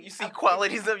 Absolutely. You see Absolutely.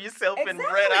 qualities of yourself in Exactly.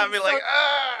 Brett, I'd be So- like,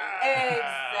 ah.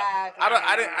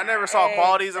 Exactly. I never saw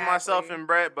qualities of myself Exactly. in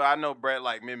Brett, but I know Brett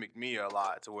like mimicked me a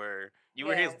lot to where You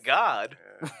were his Yes. god.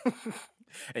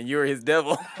 And you're his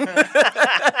devil.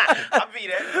 I be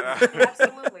that.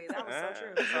 Absolutely. That was so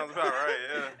true. Sounds about right.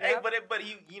 Yeah. Hey, Yep. but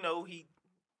he,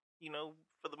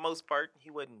 for the most part, he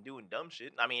wasn't doing dumb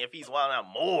shit. I mean, if he's wilding out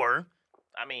more,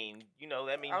 I mean,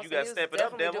 that means Also, you he got to was step it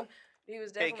up, definitely devil. He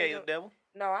was definitely KK the devil.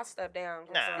 No, I stepped down.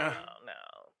 'cause, No,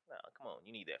 come on,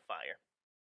 you need that fire.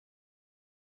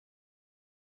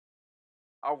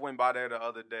 I went by there the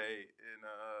other day and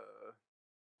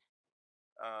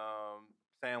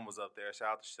Sam was up there.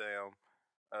 Shout out to Sam.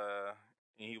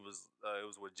 and he was it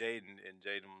was with Jaden, and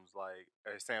Jaden was like,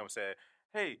 or Sam said,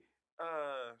 "Hey,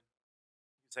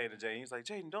 saying to Jaden, he's like,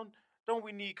 Jaden, don't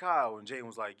we need Kyle?" And Jaden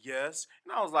was like, "Yes."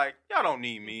 And I was like, "Y'all don't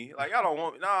need me. Like, y'all don't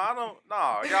want me. No, I don't.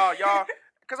 No, y'all."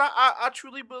 Because I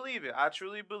truly believe it. I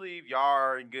truly believe y'all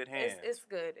are in good hands. It's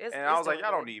good. And It's I was like, doing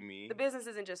y'all don't good. need me. The business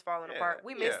isn't just falling Yeah, apart.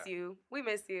 We miss yeah. you. We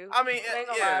miss you. I mean, I ain't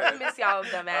gonna yeah. lie. We miss y'all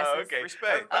dumbasses. Okay.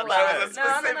 Respect. I Oh, thought it wow. was No, no,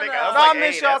 no, specific. no. I was No, I like,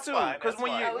 miss hey, y'all that's too. fine, Because that's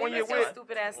when fine. you Oh, we when miss you're your with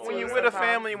stupid ass when too you're with a sometimes.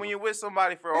 family, when you're with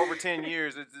somebody for over 10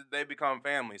 years, they become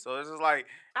family. So it's just like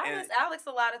I and- miss Alex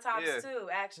a lot of times Yeah. too,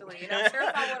 actually. And I'm sure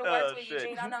if I would have worked Oh, with shit.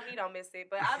 Eugene, I know he don't miss it.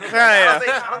 But I miss Yeah.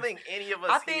 I don't think any of us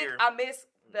I think here. I miss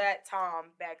that Tom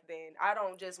back then. I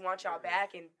don't just want y'all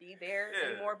back and be there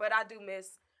Yeah. anymore, but I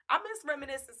miss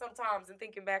reminiscing sometimes and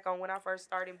thinking back on when I first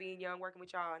started being young, working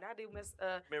with y'all, and I do miss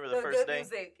Remember the the first good day?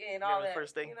 music and all Remember the that.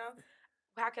 first day? You know,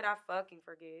 how could I fucking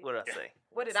forget? What did I say?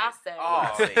 What did I say?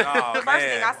 Oh, What did I say? no, The first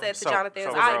thing I man. said to So- Jonathan so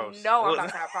is, I gross. know I'm What? about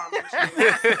to have problems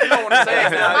with you. You don't want to say it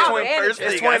That's now. my It's manager. first It's thing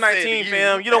I said to 2019, you.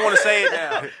 fam. You don't want to say it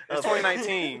now. I It's was like-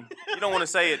 2019. You don't want to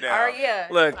say it now. Or yeah,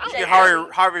 Look, You Jay get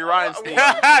Kelly. Harvey Weinstein. Jay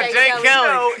Kelly.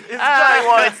 No, it's Johnny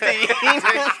Weinstein.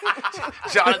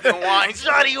 Jonathan Weinstein.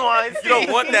 Johnny Weinstein. You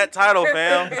don't want that title,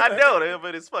 fam. I know,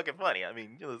 but it's fucking funny. I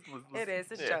mean, It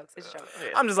is. It's jokes. It's jokes.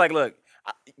 Yeah. I'm just like, look,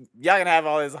 y'all can have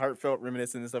all this heartfelt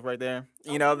reminiscing and stuff right there.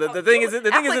 You know, the Oh, thing is that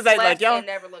Alex like left y'all and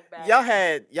never looked back. y'all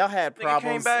had came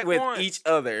problems back with once. each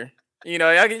other. You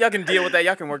know, y'all can deal with that.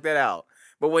 Y'all can work that out.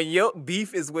 But when your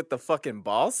beef is with the fucking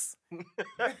boss,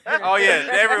 Oh yeah, Yeah.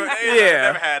 never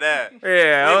had that.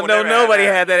 yeah, We oh will no, never have nobody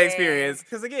that. had that Yeah. experience.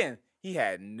 Because again, he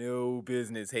had no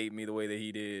business hating me the way that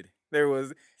he did. There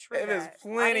was True there's that.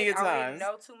 plenty of I didn't times.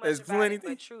 know too much There's about plenty it,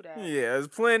 but true that. Yeah, there's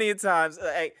plenty of times.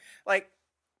 Like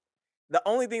the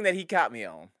only thing that he caught me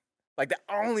on, like the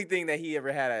only thing that he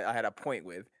ever had I had a point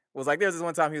with was like there was this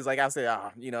one time he was like, I said,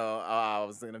 I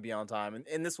was gonna be on time,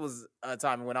 and this was a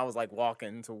time when I was like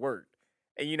walking to work,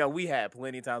 and we had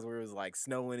plenty of times where it was like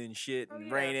snowing and shit Oh, and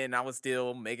yeah. raining, and I was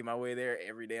still making my way there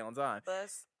every day on time.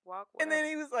 Bus, walk, And whatever. then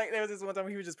he was like, there was this one time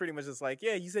he was just pretty much just like,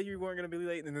 yeah, you said you weren't gonna be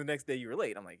late, and then the next day you were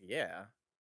late. I'm like, yeah,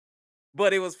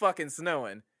 but it was fucking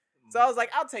snowing, so I was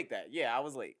like, I'll take that. Yeah, I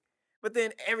was late. But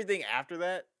then everything after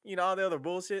that, all the other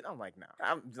bullshit, I'm like, no.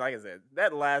 Like I said,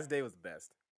 that last day was the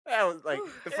best. That was like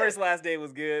the first last day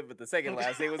was good, but the second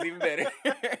last day was even better.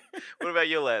 What about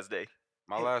your last day?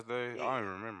 My last day, I don't even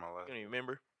remember my last You don't day. even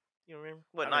remember? You don't remember?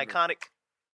 What, I remember. iconic?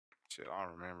 Shit, I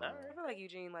don't remember. Alright. I feel like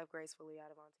Eugene left gracefully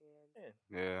out of Auntie Anne.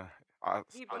 Yeah. I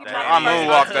He But dropped that out Annie first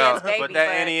moonwalked Auntie Anne's out. baby, But that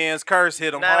Annie Ann's curse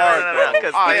hit him No, hard. no, though.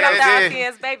 because Oh, He yeah, dropped it out did. Auntie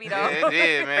Anne's baby though. Yeah, it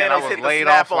did, man. I Thanos was hit the laid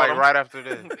snap off on like him. right after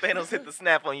that. Thanos hit the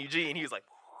snap on Eugene. He was like,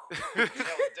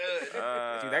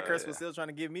 Dude, that curse yeah. was still trying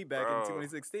to get me back Bro. in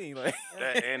 2016. Like,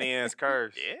 That Annie Ann's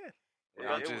curse. yeah.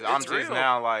 Yeah, I'm it's just real.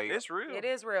 now like It's real. It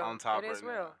is real. On top It is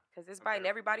right real. now. Because it's biting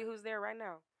everybody who's there right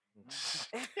now.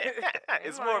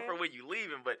 It's more for when you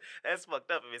leaving, but that's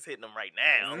fucked up if it's hitting them right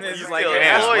now. and When it's you just like, still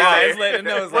yeah, employed yeah, there. it's letting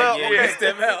know it's Well, like, yeah, okay. you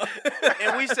step out.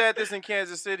 And we said this in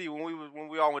Kansas City when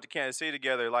we all went to Kansas City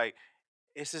together. Like,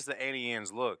 it's just the Annie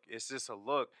Ann's look. It's just a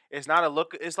look. It's not a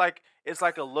look. It's like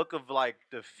a look of like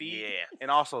defeat Yeah.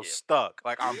 and also Yeah. stuck.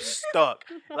 Like I'm stuck.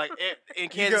 Like in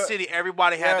Kansas go- City,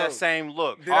 everybody had Yo, that same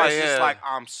look. did Oh, I- it's just yeah. like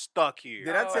I'm stuck here.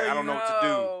 Did I Like, tell I don't you- know what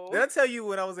to do. Did I tell you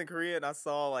when I was in Korea and I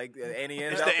saw like Annie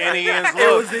Ann's? It's out the there? Annie Ann's It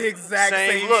look. was the exact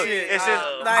same look. shit. It's just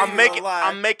Not I'm even making gonna lie.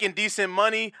 I'm making decent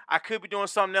money. I could be doing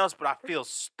something else, but I feel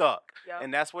stuck. Yup.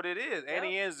 And that's what it is.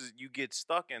 Annie Ann's is you get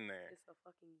stuck in there. It's a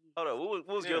fucking yeast. Hold on, what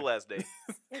was your Yeah. last day?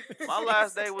 My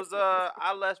last day was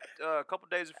I left a couple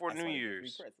days before That's New why you get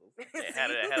Year's. free pretzels. Yeah, how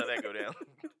did that go down?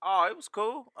 Oh, it was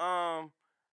cool.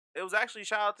 It was actually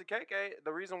shout out to KK.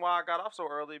 The reason why I got off so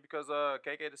early because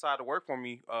KK decided to work for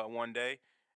me one day,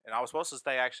 and I was supposed to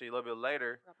stay actually a little bit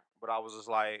later, but I was just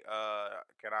like,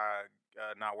 can I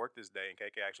not work this day? And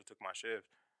KK actually took my shift.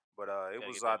 But it Gotta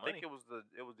was get that I think money.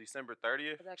 it was December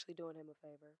 30th. I was actually doing him a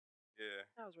favor. Yeah,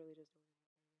 I was really just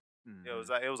doing him.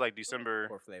 it was like December.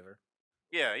 For flavor.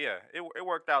 Yeah. It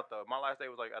worked out though. My last day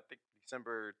was like I think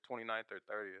December 29th or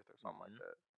 30th or something like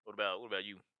that. What about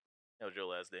you? That was your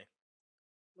last day.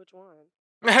 Which one?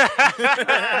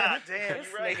 Damn, This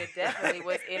you right. nigga definitely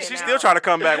was in and She's out. still trying to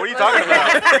come back. What are you talking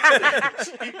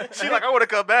about? she like I want to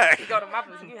come back. You go to my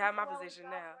position. You have my position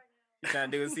now. You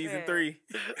trying to do it season Yeah. 3.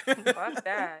 Fuck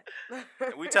that.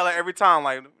 We tell her every time,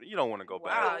 like, you don't want to go Wow,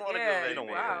 back. wanna go yeah, back. You don't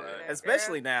wow, wanna go man, back. girl.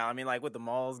 Especially now. I mean, like with the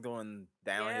malls going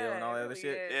downhill and all that Yeah, other it shit.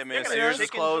 really Yeah, is. man, They got a Sears is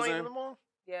chicken joint in closing. the mall?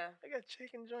 Yeah. They got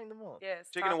chicken joint in the mall. Yes.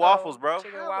 Chicken and taco, waffles, bro.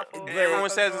 Chicken and waffles. And everyone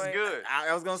taco says it's joint. good.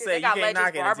 I was gonna Shit, say they you got can't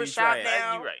knock Legends it until you try Barbershop it.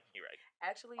 now. You're right. You're right.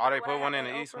 Actually, Oh, you they know put what I one had in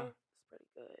at the East Oprah? one? It's pretty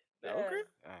good. The Yeah. okra?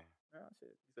 Dang. You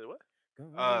said what?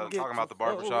 Talking about the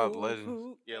barbershop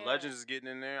Legends. Yeah, Yeah. Legends is getting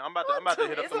in there. I'm about to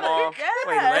hit up It's the like, mall.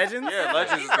 Wait, Legends? Yeah,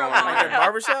 Legends is He's going from on Like there. a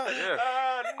barbershop? Yeah.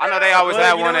 I know they always Well,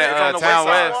 had you one know, at it's on the Town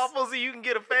west side. West. Waffles so you can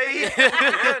get a fade.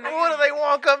 What do they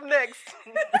want up next?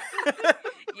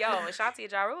 Yo, Ashanti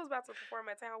and Ja Rule was about to perform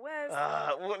at Town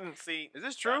West. Wouldn't see. Is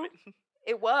this true?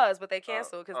 It was, but they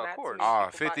canceled because of not too course. many Oh,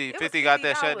 people bought- 50, it was 50 got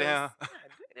that shut $50. down.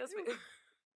 It was,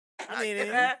 I mean,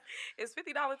 it's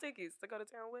 $50 tickets to go to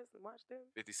Town West and watch them.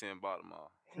 50 Cent bought them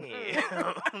all.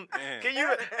 Man. Can you?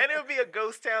 And it would be a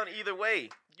ghost town either way.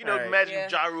 You know, Right. imagine Yeah.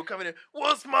 Ja Rule coming in.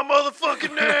 What's my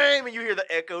motherfucking name? And you hear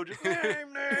the echo, just name,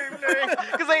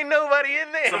 because ain't nobody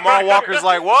in there. The mall walker's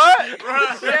like, what?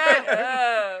 Shut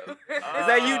up. Is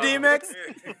that you, D-Max?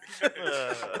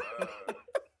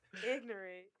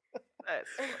 Ignorant. That's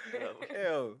fucked up.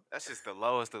 Hell. That's just the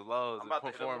lowest of lows. I'm about to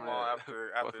hit up the performing mall at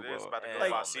after fucking this. mall. About to go Hell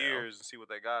by no. Sears and see what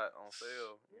they got on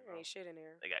sale. There ain't shit in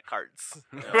there. They got carts.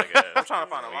 I'm trying to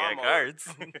find a They got lawnmower. carts.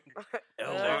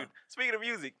 Uh, Dude, speaking of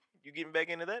music, you getting back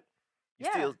into that? You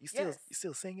Yeah, still, yes. you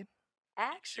still singing? She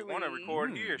Actually, want to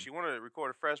record here. She want to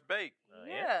record a fresh bake.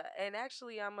 yeah, and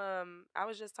actually, I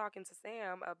was just talking to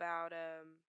Sam about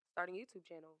starting a YouTube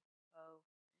channel.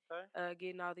 So,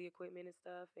 getting all the equipment and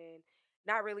stuff, and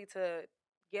not really to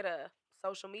get a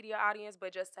social media audience,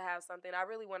 but just to have something. I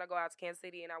really want to go out to Kansas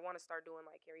City, and I want to start doing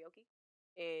like karaoke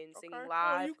and singing Oh,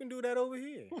 live. you can do that over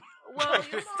here. Well,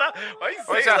 you know, Stop. Why you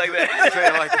Why saying you it like You say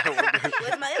it that? like that.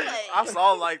 with my I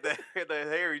saw like the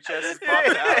hairy chest is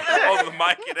popping out over the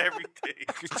mic and everything.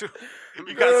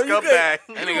 You Girl, got you scumbag. That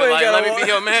You nigga ain't like, gotta let me walk- be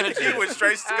your He manager. went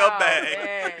straight Oh, scumbag.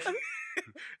 man.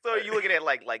 So are you looking at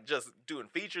like just doing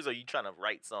features, or are you trying to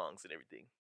write songs and everything?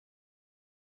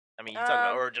 I mean, you talking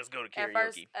about, or just go to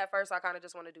karaoke? At first, I kind of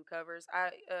just want to do covers.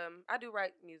 I do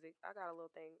write music. I got a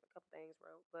couple things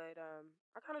wrote, but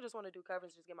I kind of just want to do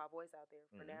covers, just get my voice out there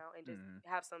for Mhm. now, and just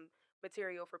have some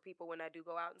material for people when I do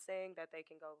go out and sing that they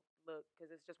can go look, because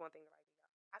it's just one thing like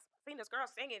I seen this girl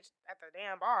singing at the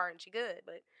damn bar and she good,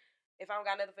 but if I don't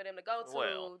got nothing for them to go to,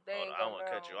 Well, they hold on, ain't I don't gonna want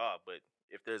to cut you know. off, but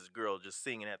if there's a girl just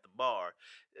singing at the bar,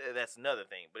 that's another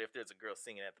thing. But if there's a girl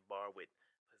singing at the bar with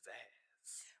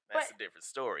pizzazz, that's a But- different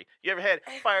story. You ever had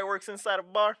fireworks inside a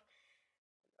bar?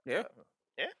 Yeah.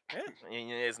 Yeah, Yeah.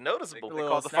 And it's noticeable. They They call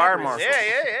call it the fire snappers. marshal.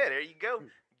 Yeah. There you go.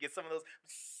 Get some of those.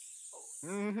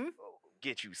 Mm-hmm.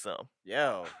 Get you some.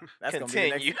 Yo, that's Continue.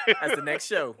 gonna be the next. That's the next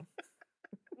show.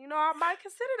 You know, I might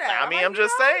consider that. I mean, I'm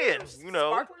just saying, there's you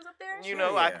know, sparklers up there and You shit.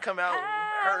 know, I Yeah. can come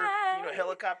out,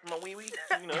 helicopter my wee wee.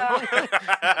 You know,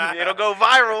 Oh. it'll go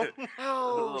viral.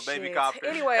 Oh, little baby shit. copter.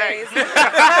 Anyways.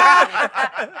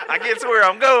 I get to where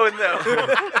I'm going though.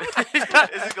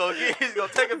 It's gonna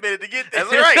take a minute to get there.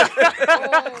 That's right.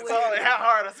 Oh, It's all in how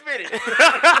hard I spit it.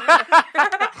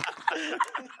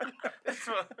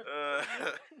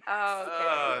 Oh, okay.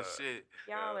 Oh, shit.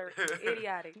 Y'all are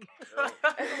idiotic.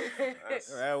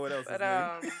 Well, what else is But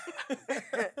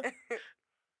new?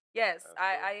 yes,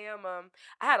 I am.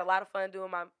 I had a lot of fun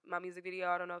doing my music video.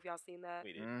 I don't know if y'all seen that.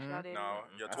 We did. Y'all didn't? No,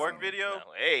 your I twerk seen it. video. No,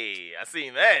 hey, I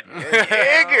seen that.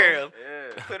 Yeah, girl.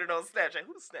 Yeah. Put it on Snapchat.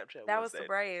 Who's Snapchat? That was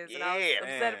Sabraya's, and I was Yeah,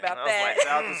 upset man. about I was that. like,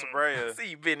 Shout out to Sabrea. See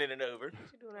you bending it over. What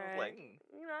you doing I was alright? like,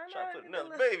 You know, I'm trying to not put another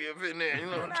little, baby up in there. You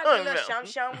know I'm what I'm not talking little about?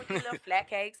 shum with these little flat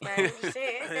cakes, man. Just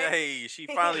saying. Hey, she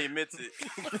finally admits it.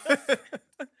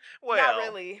 Well, Not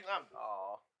really.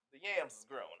 Aw, the yams is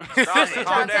growing. Calm trying to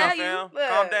down, tell you, fam. look.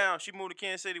 Calm down. She moved to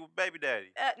Kansas City with baby daddy.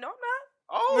 No, I'm not.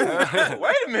 Oh,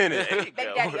 wait a minute. There you Baby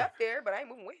go. daddy up there, but I ain't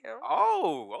moving with him.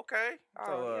 Oh, okay. Oh,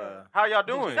 So, yeah. How y'all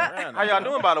doing? around How y'all now.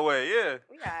 doing, by the way? Yeah.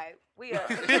 We alright. We You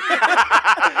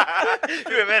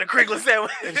ever had a crinkle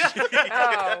sandwich? Oh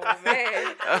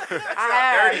man.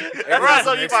 I have. That's Right.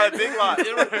 so you bought a big lot.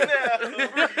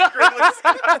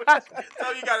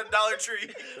 So you got a Dollar Tree.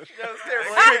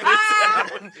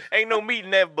 Ain't no meat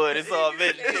in that bud. It's all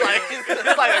veggie.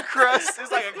 It's like a crust.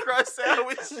 It's like a crust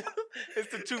sandwich.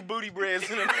 It's the 2 booty breads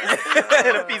and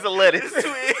a piece of lettuce. It's too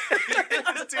in.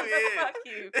 It's too in. Fuck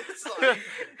you. It's like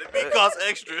the meat costs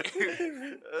extra.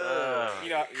 You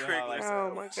know how, like,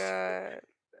 Oh my god.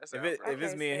 if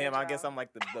it's me and him, I guess I'm like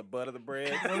the butt of the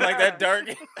bread. I'm Yeah. like that dark.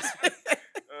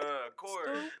 Course,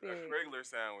 a Stupid. regular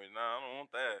sandwich. Nah, I don't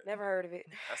want that. Never heard of it.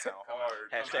 That sound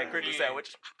hard. Hashtag crinkle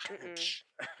sandwich. Mm-mm.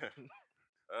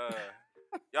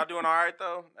 Y'all doing all right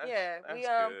though? That's, Yeah, that's we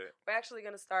good. we're actually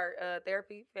gonna start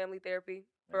therapy, family therapy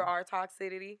for our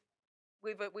toxicity.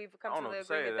 We've I come don't to know the what to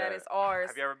say to agreement that that. it's ours.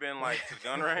 Have you ever been like to the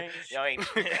gun range? Y'all ain't.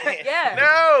 Yeah.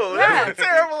 No, Yeah. that's a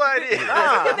terrible idea.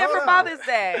 Nah. We did that for hold on. Father's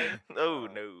Day. Oh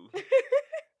no.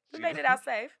 We made it out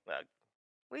safe. Nah.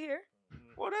 We here.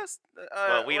 Well, that's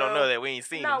Well, we don't know that. We ain't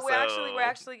seen No, him. we're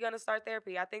actually gonna start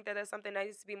therapy. I think that that's something that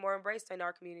needs to be more embraced in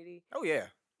our community. Oh yeah.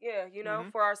 Yeah, you know,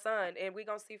 for our son, and we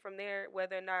gonna see from there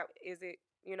whether or not is it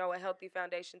a healthy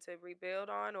foundation to rebuild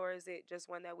on, or is it just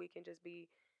one that we can just be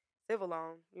civil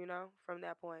on, from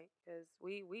that point, because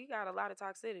we got a lot of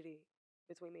toxicity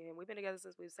between me and him. We've been together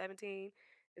since we were 17.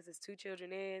 This is 2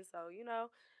 children in, so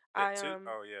I two.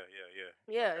 Oh yeah.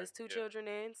 yeah, Okay, it's 2 yeah. children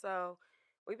in, so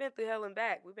we've been through hell and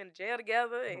back. We've been to jail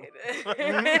together and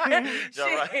Y'all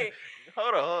right. shit.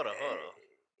 Hold on.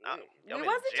 Y'all We been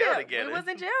was in in jail jail. together. We was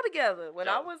in jail together. When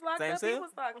I Y'all- was locked Same up, he cell? was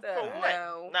locked For up. what?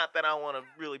 No. Not that I want to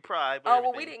really pry, but Oh,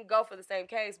 well, we everything. didn't go for the same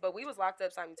case, but we was locked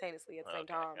up simultaneously at the same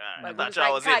Okay, time. alright. Like, I we thought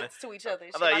y'all was in kites to each other.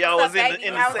 And I shit. thought Like, y'all "What's was up, in baby?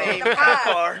 the How's same the pie?"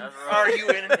 car, That's right.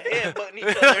 arguing and headbutting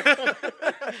each other.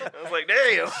 I was like,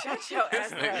 damn. Shut your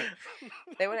ass up.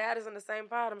 They would have had us in the same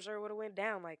pod. I'm sure it would have went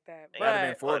down like that. Ain't Might have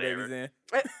been But 4 whatever. babies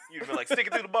in. You'd have been like, stick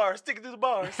it through the bars. That's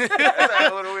how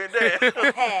it would have went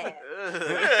down.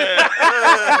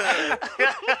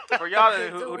 For y'all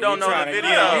who don't know the trying to video,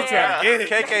 get it. You trying to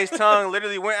get it. KK's tongue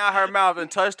literally went out her mouth and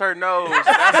touched her nose.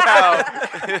 That's how.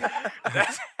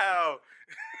 That's how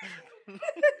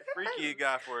freaky it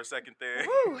got for a second there.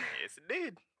 whew. Yes, it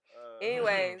did.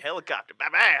 Anyways. Helicopter.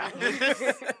 Bam.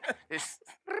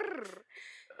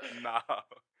 Nah.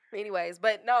 Anyways,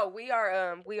 but no, we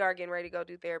are getting ready to go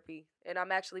do therapy, and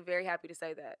I'm actually very happy to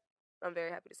say that. I'm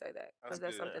very happy to say that because That's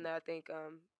that's good. something that I think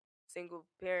single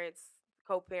parents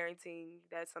co-parenting,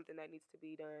 that's something that needs to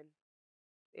be done.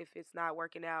 If it's not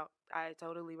working out, I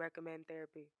totally recommend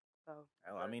therapy. So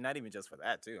Hell, I mean, not even just for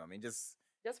that too. I mean, just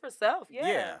just for self,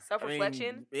 yeah.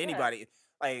 self-reflection. I mean, anybody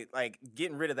like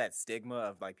getting rid of that stigma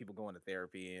of like people going to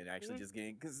therapy and actually just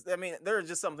getting, because I mean, there are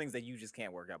just some things that you just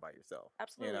can't work out by yourself.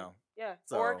 Absolutely. You know. Yeah.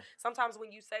 So- Or sometimes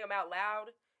when you say them out loud,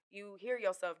 you hear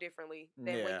yourself differently than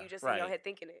when Yeah, you just in your right. head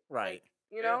thinking it. Right. Like,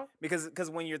 you Yeah. know? Because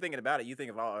when you're thinking about it, you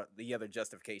think of all the other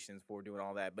justifications for doing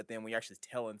all that, but then when you're actually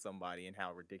telling somebody and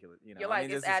how ridiculous, You're I like,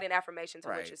 mean, it's this is- adding affirmation to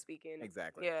what right. you're speaking.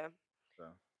 exactly. Yeah. So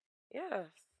Yeah.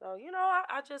 So,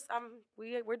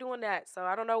 we're doing that. So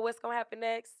I don't know what's gonna happen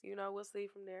next. We'll see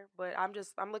from there. But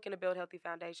I'm looking to build healthy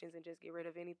foundations and just get rid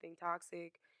of anything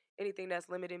toxic, anything that's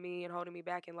limiting me and holding me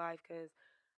back in life, because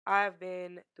I've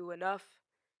been through enough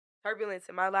turbulence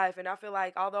in my life, and I feel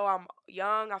like although I'm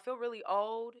young, I feel really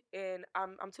old, and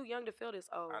I'm too young to feel this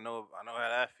old. I know how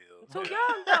that feels. I'm too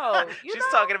young though. You She's know?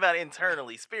 talking about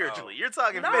internally, spiritually. Oh. You're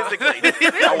talking No. physically.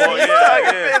 Oh, well, You're yeah,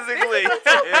 talking yeah. physically.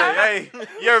 Yeah, hey,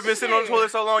 you ever been sitting on the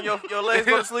toilet so long your legs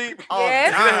go to sleep? all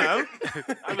Yes. the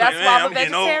time. I'm That's like, why man, I'm a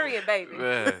getting old. vegetarian, baby.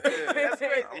 Man. That's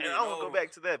great. I'm And getting I won't go old.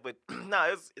 back to that, but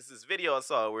no, it's this video I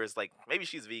saw where it's like maybe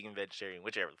she's vegan, vegetarian,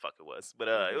 whichever the fuck it was. But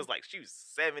it was like she was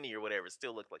 70 or whatever,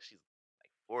 still looked like she's like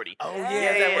 40. Oh Yeah.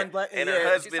 yeah, that one black. And yeah. her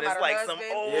husband She's is talking about like her some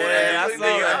husband. old. Yeah, I ass saw nigga. that.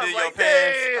 I was Undid your like,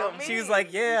 pants. damn. Oh, She was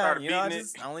like, yeah, started I beating it.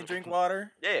 just I only drink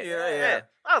water. Yeah, yeah.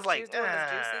 I was She like, was doing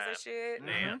his juices and shit.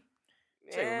 Damn.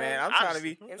 Shit, Yeah. man, I'm I trying to just- be.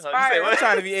 Huh, you say Inspired. I'm what?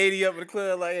 trying to be 80 up in the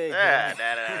club, like, hey. Nah.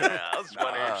 girl. I was just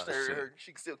wondering Nah, if shit.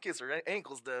 she can still kiss her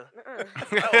ankles though.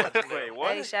 Uh-uh. Wait,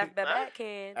 what? Hey, Chef Huh? Babette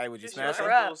can. Hey, would you Just smash shut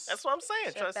her? her up. That's what I'm saying.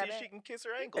 Shut Trying to see that if back. she can kiss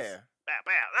her ankles. Yeah. Bow,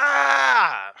 bow.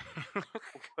 Ah!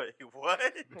 Wait, what?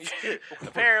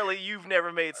 Apparently, you've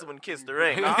never made someone kiss their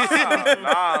ankles.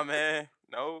 Nah, man.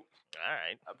 Nope. All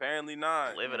right, Apparently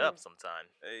not. live it up sometime.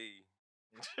 Hey,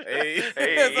 Hey,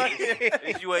 Hey.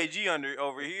 it's UAG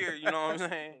over here. You know what I'm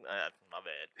saying? My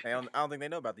bad. Hey, I don't think they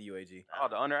know about the UAG. Oh,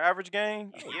 the under average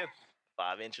game. Yeah,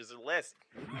 5 inches or less.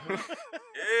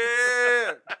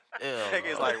 Yeah.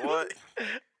 KK's like, what?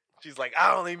 She's like,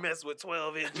 I only mess with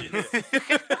 12 inches.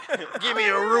 Give me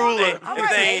a ruler. I If like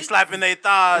they ain't eights. slapping their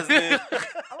thighs, then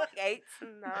I like 8s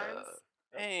and 9s.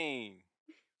 dang.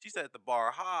 She set the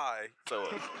bar high. So,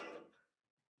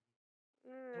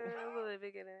 A little bit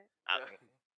bigger than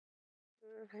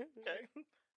okay. that.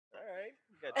 All right.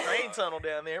 Got train tunnel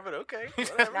down there, but okay.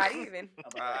 Whatever. Not even.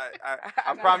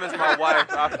 I promised my wife.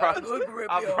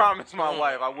 I yo. promised my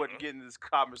wife I wouldn't get in this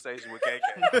conversation with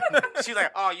KK. She's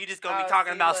like, "Oh, you just gonna be Oh,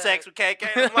 talking see, about look. sex with KK?"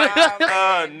 I'm like,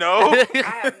 Oh, man. no.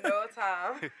 I have no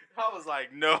time. I was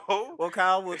like, no. Well,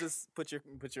 Kyle, we'll just put your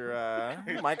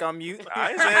mic on mute.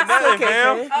 I ain't said nothing, Okay,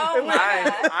 fam. fam. Oh, my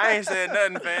God. I ain't said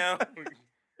nothing, fam.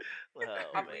 Oh,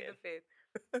 I plead the man.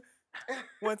 fifth.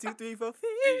 1, 2, 3, 4, 5.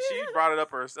 She brought it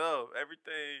up herself.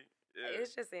 Everything. Yeah.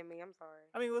 It's just in me. I'm sorry.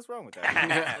 I mean, what's wrong with that?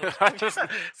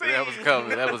 That was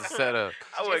coming. That was a setup.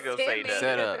 I wasn't going to Just say hit me. that.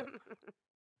 Set up.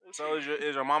 So is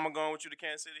your mama going with you to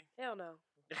Kansas City? Hell no.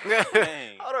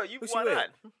 Dang. Hold on, Who she why with? not?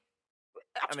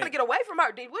 I'm I trying to mean- get away from her.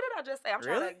 What did I just say? I'm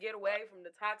trying Really? to get away from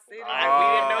the toxicity. We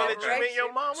didn't know Oh, that you okay. meant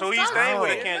your mom was So who you toxic. staying with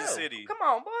Oh, at yeah. Kansas No. City? Come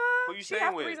on, boy. Who you She staying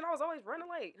half with? the reason I was always running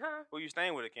late, huh? Who you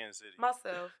staying with at Kansas City?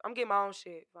 Myself. I'm getting my own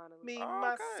shit finally. Me, Oh,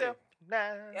 myself,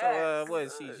 now. So, Yes. what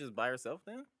is she just by herself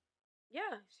then?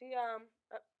 Yeah, she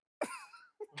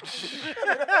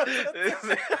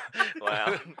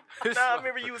Wow. Nah, I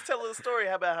remember you was telling the story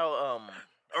about how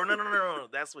or no,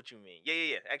 that's what you mean.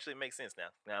 Yeah. Actually, it makes sense now.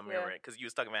 Now I remember Yeah. it because you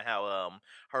was talking about how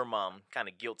her mom kind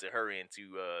of guilted her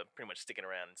into pretty much sticking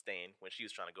around and staying when she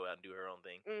was trying to go out and do her own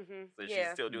thing. So yeah.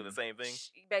 she's still doing the same thing.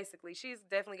 Basically, she's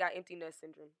definitely got empty nest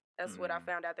syndrome. That's what I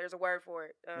found out. There's a word for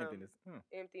it. Emptiness.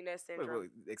 Empty nest Wait, syndrome.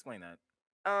 explain that.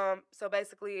 So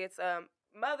basically, it's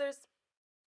mothers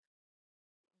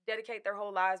dedicate their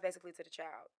whole lives basically to the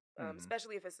child.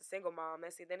 Especially if it's a single mom,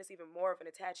 then it's even more of an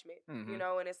attachment, you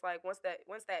know. And it's like once that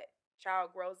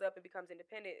child grows up and becomes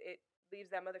independent, it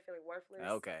leaves that mother feeling worthless.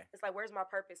 Okay. It's like, where's my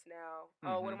purpose now?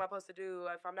 Oh, what am I supposed to do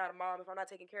if I'm not a mom? If I'm not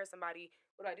taking care of somebody,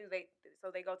 what do I do? So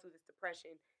they go through this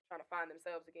depression, trying to find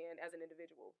themselves again as an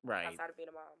individual, Right. outside of being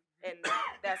a mom. And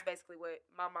that's basically what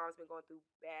my mom's been going through,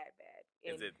 bad.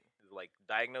 Is it like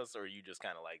diagnosed, or you just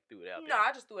kind of like threw it out No, there?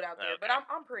 I just threw it out there, but Okay.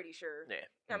 I'm pretty sure. Yeah.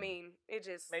 I mean, it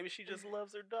just Maybe she just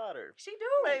loves her daughter. she do.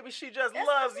 Maybe she just That's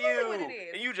loves absolutely you, what it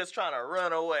is. and you just trying to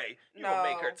run away. You gonna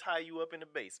make her No. tie you up in the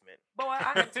basement. Boy,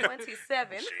 I am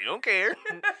 27. She don't care.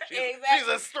 She's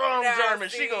Exactly. a strong Now, German.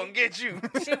 She see? gonna get you.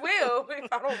 She will if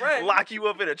I don't run. Lock you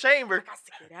up in a chamber. I got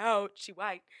to get out. She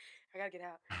white. I gotta get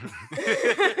out.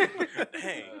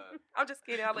 Dang. I'm just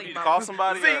kidding. I love You you, need to mama. call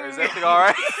somebody, or is Zing. everything all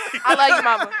right? I love you,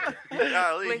 mama.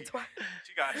 Golly. Blink twice.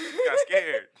 She got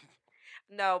scared.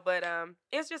 No, but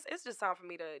it's just time for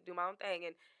me to do my own thing,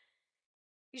 and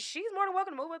she's more than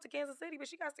welcome to move up to Kansas City, but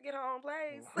she got to get her own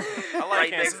place. I like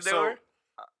Right Kansas. next So door.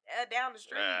 Down the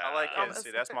street. I like Um, Kansas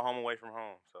City. That's my home away from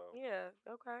home. So Yeah.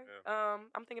 Okay. Yeah.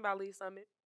 I'm thinking about Lee Summit.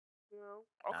 You know.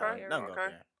 okay, Nah, don't go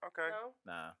okay, there. okay.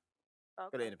 No. Nah. Go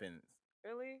to Okay. Independence.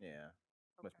 Really? Yeah.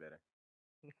 Much better.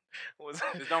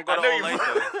 Just don't go I to know you-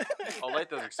 Olathe.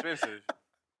 Olathe expensive.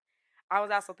 I was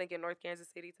also thinking North Kansas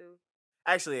City too.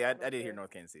 Actually, I did hear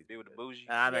North Kansas City. Be with the bougie.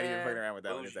 I'm not even Yeah. fucking around with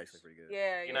that one. It's Bougies. actually pretty good.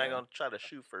 Yeah. You're yeah. not gonna try to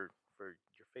shoot for your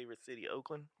favorite city,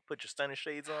 Oakland. Put your stunning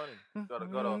shades on and Go to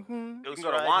Mhm. You Ghost can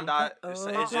go to riding. Wyandotte. Oh, It's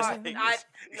just no.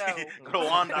 go to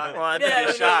Wyandotte. Wyandotte. Get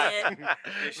Yeah, shot. yeah. Get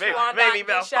maybe, shot. Wyandotte, maybe get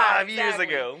about shot, 5 years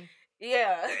exactly. ago.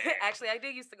 Yeah. Actually, I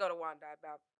did used to go to Wyandotte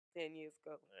about 10 years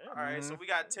ago. All right, so Mhm. we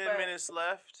got 10 But- minutes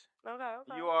left. Okay.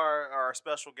 You are our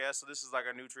special guest, so this is like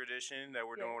a new tradition that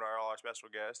we're doing Yeah. with all our special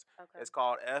guests. Okay. It's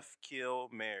called F Kill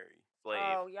Marry. Slave.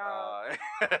 Oh, y'all. You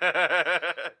put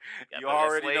that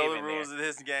already know slave the in rules there. of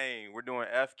this game. We're doing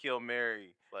F Kill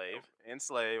Marry. Slave. And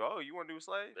slave. Oh, you want to do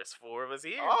slave? There's 4 of us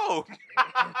here. Oh.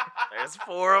 There's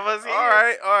 4 of us here. All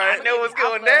right, all I right. know what's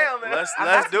going I'm down. Man. Let's I'm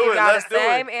about to do give it. y'all Let's the do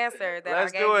same it. answer that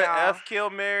Let's I gave do it. y'all. F Kill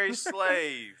Marry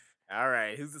slave. All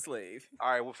right. Who's the slave?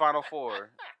 All right, well, final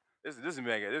 4. This is gonna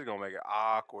make it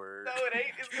awkward. No, it ain't.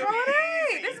 It's No, gonna be it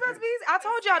ain't. easy. This must be easy. I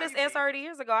told y'all this Easy. answer already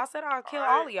years ago. I said I'll kill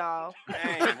Alright. all of y'all.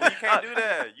 Dang, well, you can't do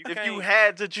that. You If can't. you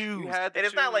had to choose, had to and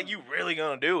it's not like choose. you really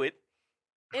gonna do it.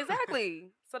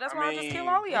 Exactly. So that's I why I'll just kill mean-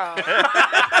 all of y'all.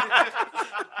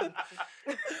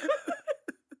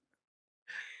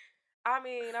 I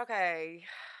mean, okay.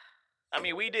 I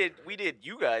mean, we did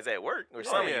you guys at work, or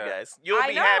some of you yeah. guys. You'll I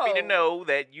be happy to know. know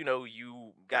that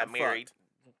you got Got married.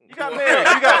 You got married.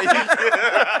 You got.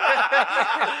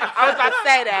 I was about to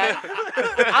say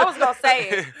that. I was gonna say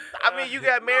it. I mean, you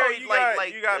got married you like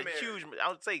got a married. huge. I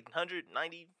would say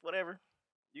 190, whatever.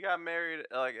 You got married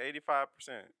at like 85%.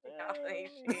 Y'all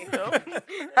ain't You shit. know?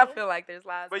 I feel like there's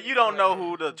lies. But in you this don't know story.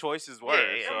 who the choices were,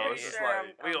 Yeah, so yeah, it's yeah. just Sure,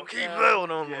 like We gonna keep yeah.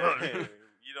 going on. yeah,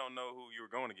 you don't know who you were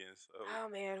going against. So. Oh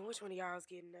man, which one of y'all is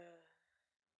getting murdered?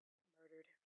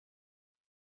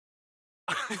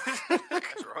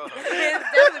 That's rough. It's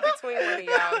definitely between one of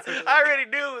y'all two. I already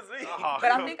knew it was me. Oh,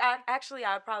 But I think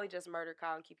I'd probably just murder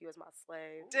Kyle and keep you as my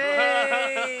slave.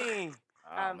 Dang!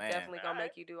 Oh, I'm man. definitely gonna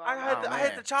make you do all I that. had Oh, the, I had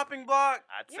man. the chopping block.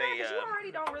 I'd Yeah, say. because you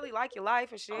already don't really like your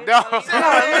life and shit. No. So, you know, Whoa.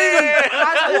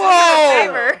 might as well do me a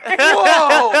favor.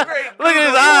 Whoa! Look at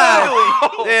his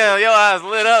eyes. Damn, your eyes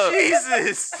lit up.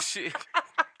 Jesus! Shit.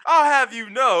 I'll have you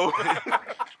know, I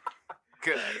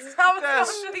was gonna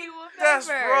That's- do you a favor. that's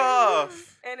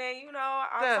rough. And then,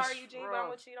 I'm That's sorry, Eugene, but I'm rough.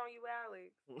 gonna cheat on you,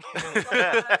 Alex. But I'm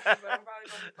probably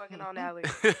gonna be fucking on Alex.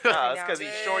 It's because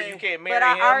he's short. You can't marry But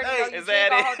I him. already know you Is can't that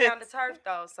go hold it? down the turf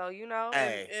though, so you know.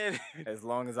 Hey, as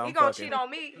long as I'm He gonna fucking. cheat on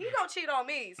me. He gonna cheat on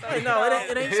me. So Hey, you no, know.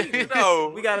 it ain't cheating.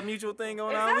 No. We got a mutual thing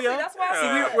going on. Exactly, that's why I See,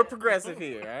 said. we're progressive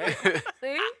here, all right?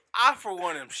 See? I for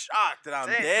one am shocked that I'm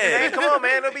Hey, dead. come on,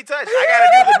 man. Don't be touched.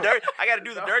 I gotta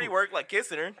do the dirty work like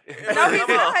kissing her. No, he's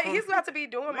Come on. not. He's about to be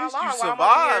doing my least you lawn while I'm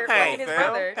over here survived, fucking his though,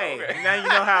 brother. Hey, now you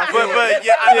know how I feel. But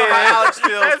yeah, I know how Alex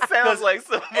feels. That sounds like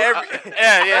some. Every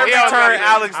he always turn gotta-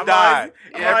 Alex I'm died.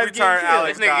 always Every getting turn killed.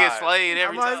 Alex This nigga died. gets slayed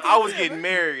every I'm always time. I was getting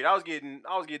married. I was getting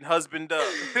husbanded up.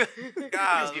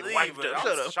 God, getting wiped but up. I'm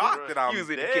Shut up. shocked that I'm You was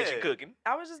in the dead. kitchen cooking.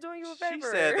 I was just doing you a favor. She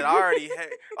said that I already had,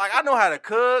 like, I know how to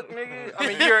cook, nigga. I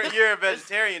mean, you're a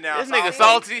vegetarian now. This so I nigga was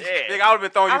salty. Like, Yeah. nigga, I would have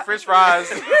been throwing you I- French fries.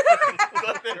 I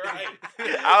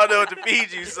don't know what to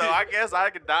feed you, so I guess I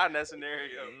could die in that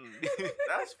scenario.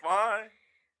 That's fine.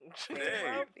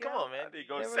 Dang. Come on, man. There you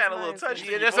go. There You was sound a little mine, touchy. too.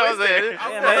 Yeah, in that's your what I'm voice saying. there. Yeah,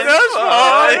 Well, man. that's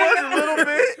fine. Just- It was a little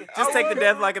bit. Just take the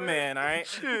death like a man, all right?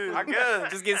 I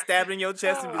guess. Just get stabbed in your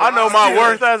chest and be I like, know "Oh, my shit."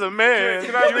 worth as a man.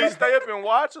 Can I at least stay up and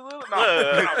watch a little?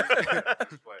 No.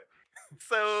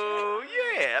 So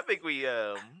yeah, I think we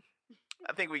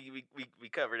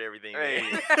covered everything. Hey,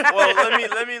 man. well,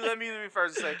 let me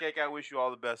first say, KK, I wish you all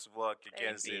the best of luck in Thank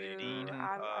Kansas City. you. Indeed.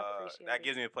 I appreciate That it.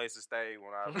 gives me a place to stay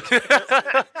when I.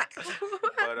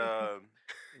 But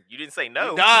You didn't say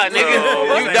no. You died, nigga.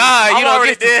 So, You died. You I'm don't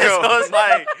already get to dead, go. so it's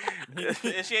like,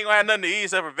 and she ain't gonna have nothing to eat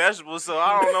except for vegetables, so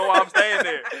I don't know why I'm staying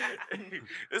there.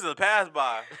 This is a pass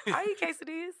by. I eat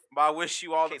quesadillas. But I wish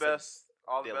you all the Quesadillas. best.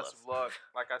 All the best of luck.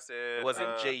 Like I said, It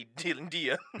wasn't J. Dylan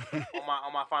Dia.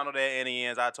 on my final day at Annie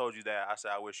Ann's, I told you that. I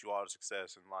said I wish you all the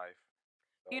success in life.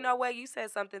 You know what? You said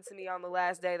something to me on the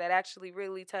last day that actually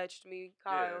really touched me,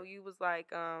 Kyle. Yeah. You was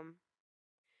like, out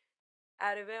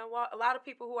of a lot of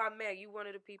people who I met, you one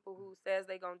of the people who says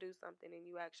they gonna do something and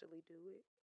you actually do it.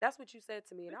 That's what you said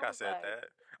to me, and I I think I was said like, that.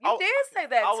 You did say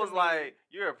that. I to was me. like,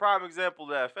 you're a prime example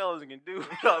that fellas can do.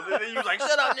 Then you was like,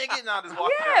 shut up, nigga. Now just walk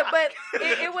yeah, out. but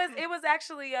it was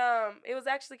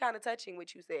actually kind of touching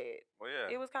what you said. Well, yeah.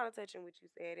 It was kind of touching what you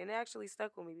said, and it actually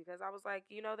stuck with me because I was like,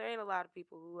 there ain't a lot of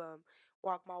people who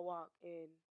walk my walk and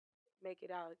make it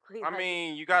out clean. I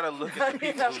mean, you gotta look at the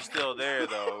people who's still there,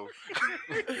 though.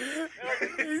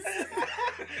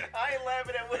 I ain't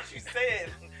laughing at what you said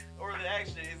or the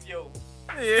action. It's yo.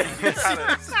 Yeah.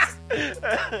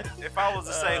 If I was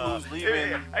to say who's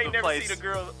leaving I ain't the never place, seen a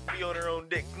girl be on her own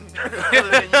dick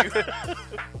other than you.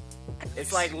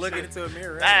 It's like looking into a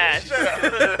mirror. Ah, ain't it?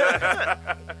 shut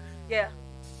up. Yeah.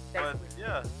 but Basically.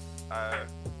 yeah,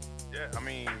 I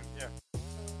mean, yeah.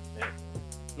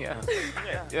 Yeah.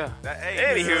 Yeah.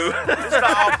 Hey, Anywho. this is the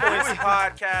All Points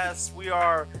Podcast. We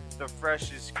are the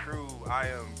freshest crew. I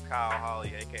am Kyle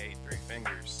Holly, aka Three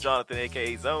Fingers. Jonathan,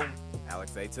 aka Zone.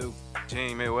 Alex A2.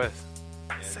 Gene Midwest.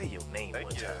 Say your name Thank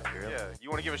one you. time, girl. Yeah. You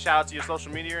want to give a shout out to your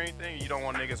social media or anything? You don't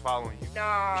want niggas following you.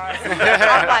 Nah,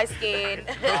 I'm light skinned.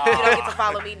 You don't get to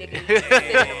follow me, nigga. You send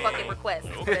me the fucking request.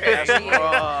 That's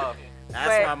rough. That's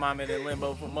But- why mom been in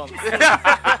limbo for months. I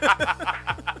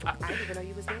didn't even know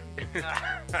you was there.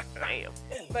 Damn.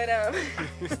 But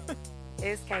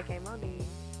it's KK Monique.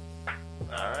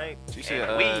 All right. She should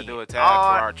And we do a tag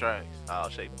are- for our tracks. Oh,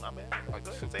 shape. My bad. Like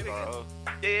Go the ahead, say it Super again. Bowl.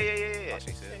 Yeah. Oh,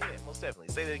 she said. Yeah, most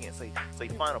definitely. Say that again. Say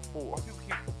Final Four. You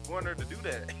keep wanting her to do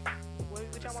that. What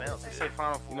y'all want Sounds to good. say? Say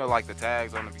Final Four. You know, like the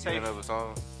tags on the beginning of a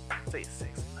song. Say it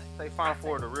sexy. Say Final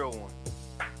Four, the real one.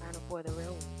 Final for the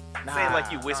real one. Say it like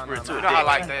you whisper it to You a know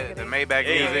how dick. like the Maybach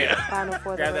Yeah. music. Final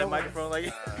for the Grab real that microphone one.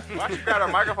 like Why you grab a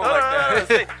microphone No, like no, no,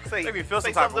 that? Say, Make me feel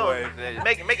say some type of something way.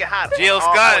 to- Make it hot. Jill All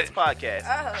Scott. Points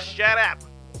Podcast. Shut up.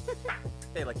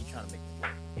 Say like you trying to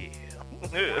make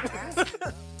Yeah.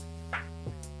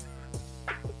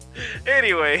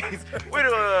 Anyways, we're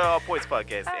doing All Points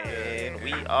Podcast, and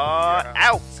we are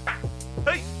out.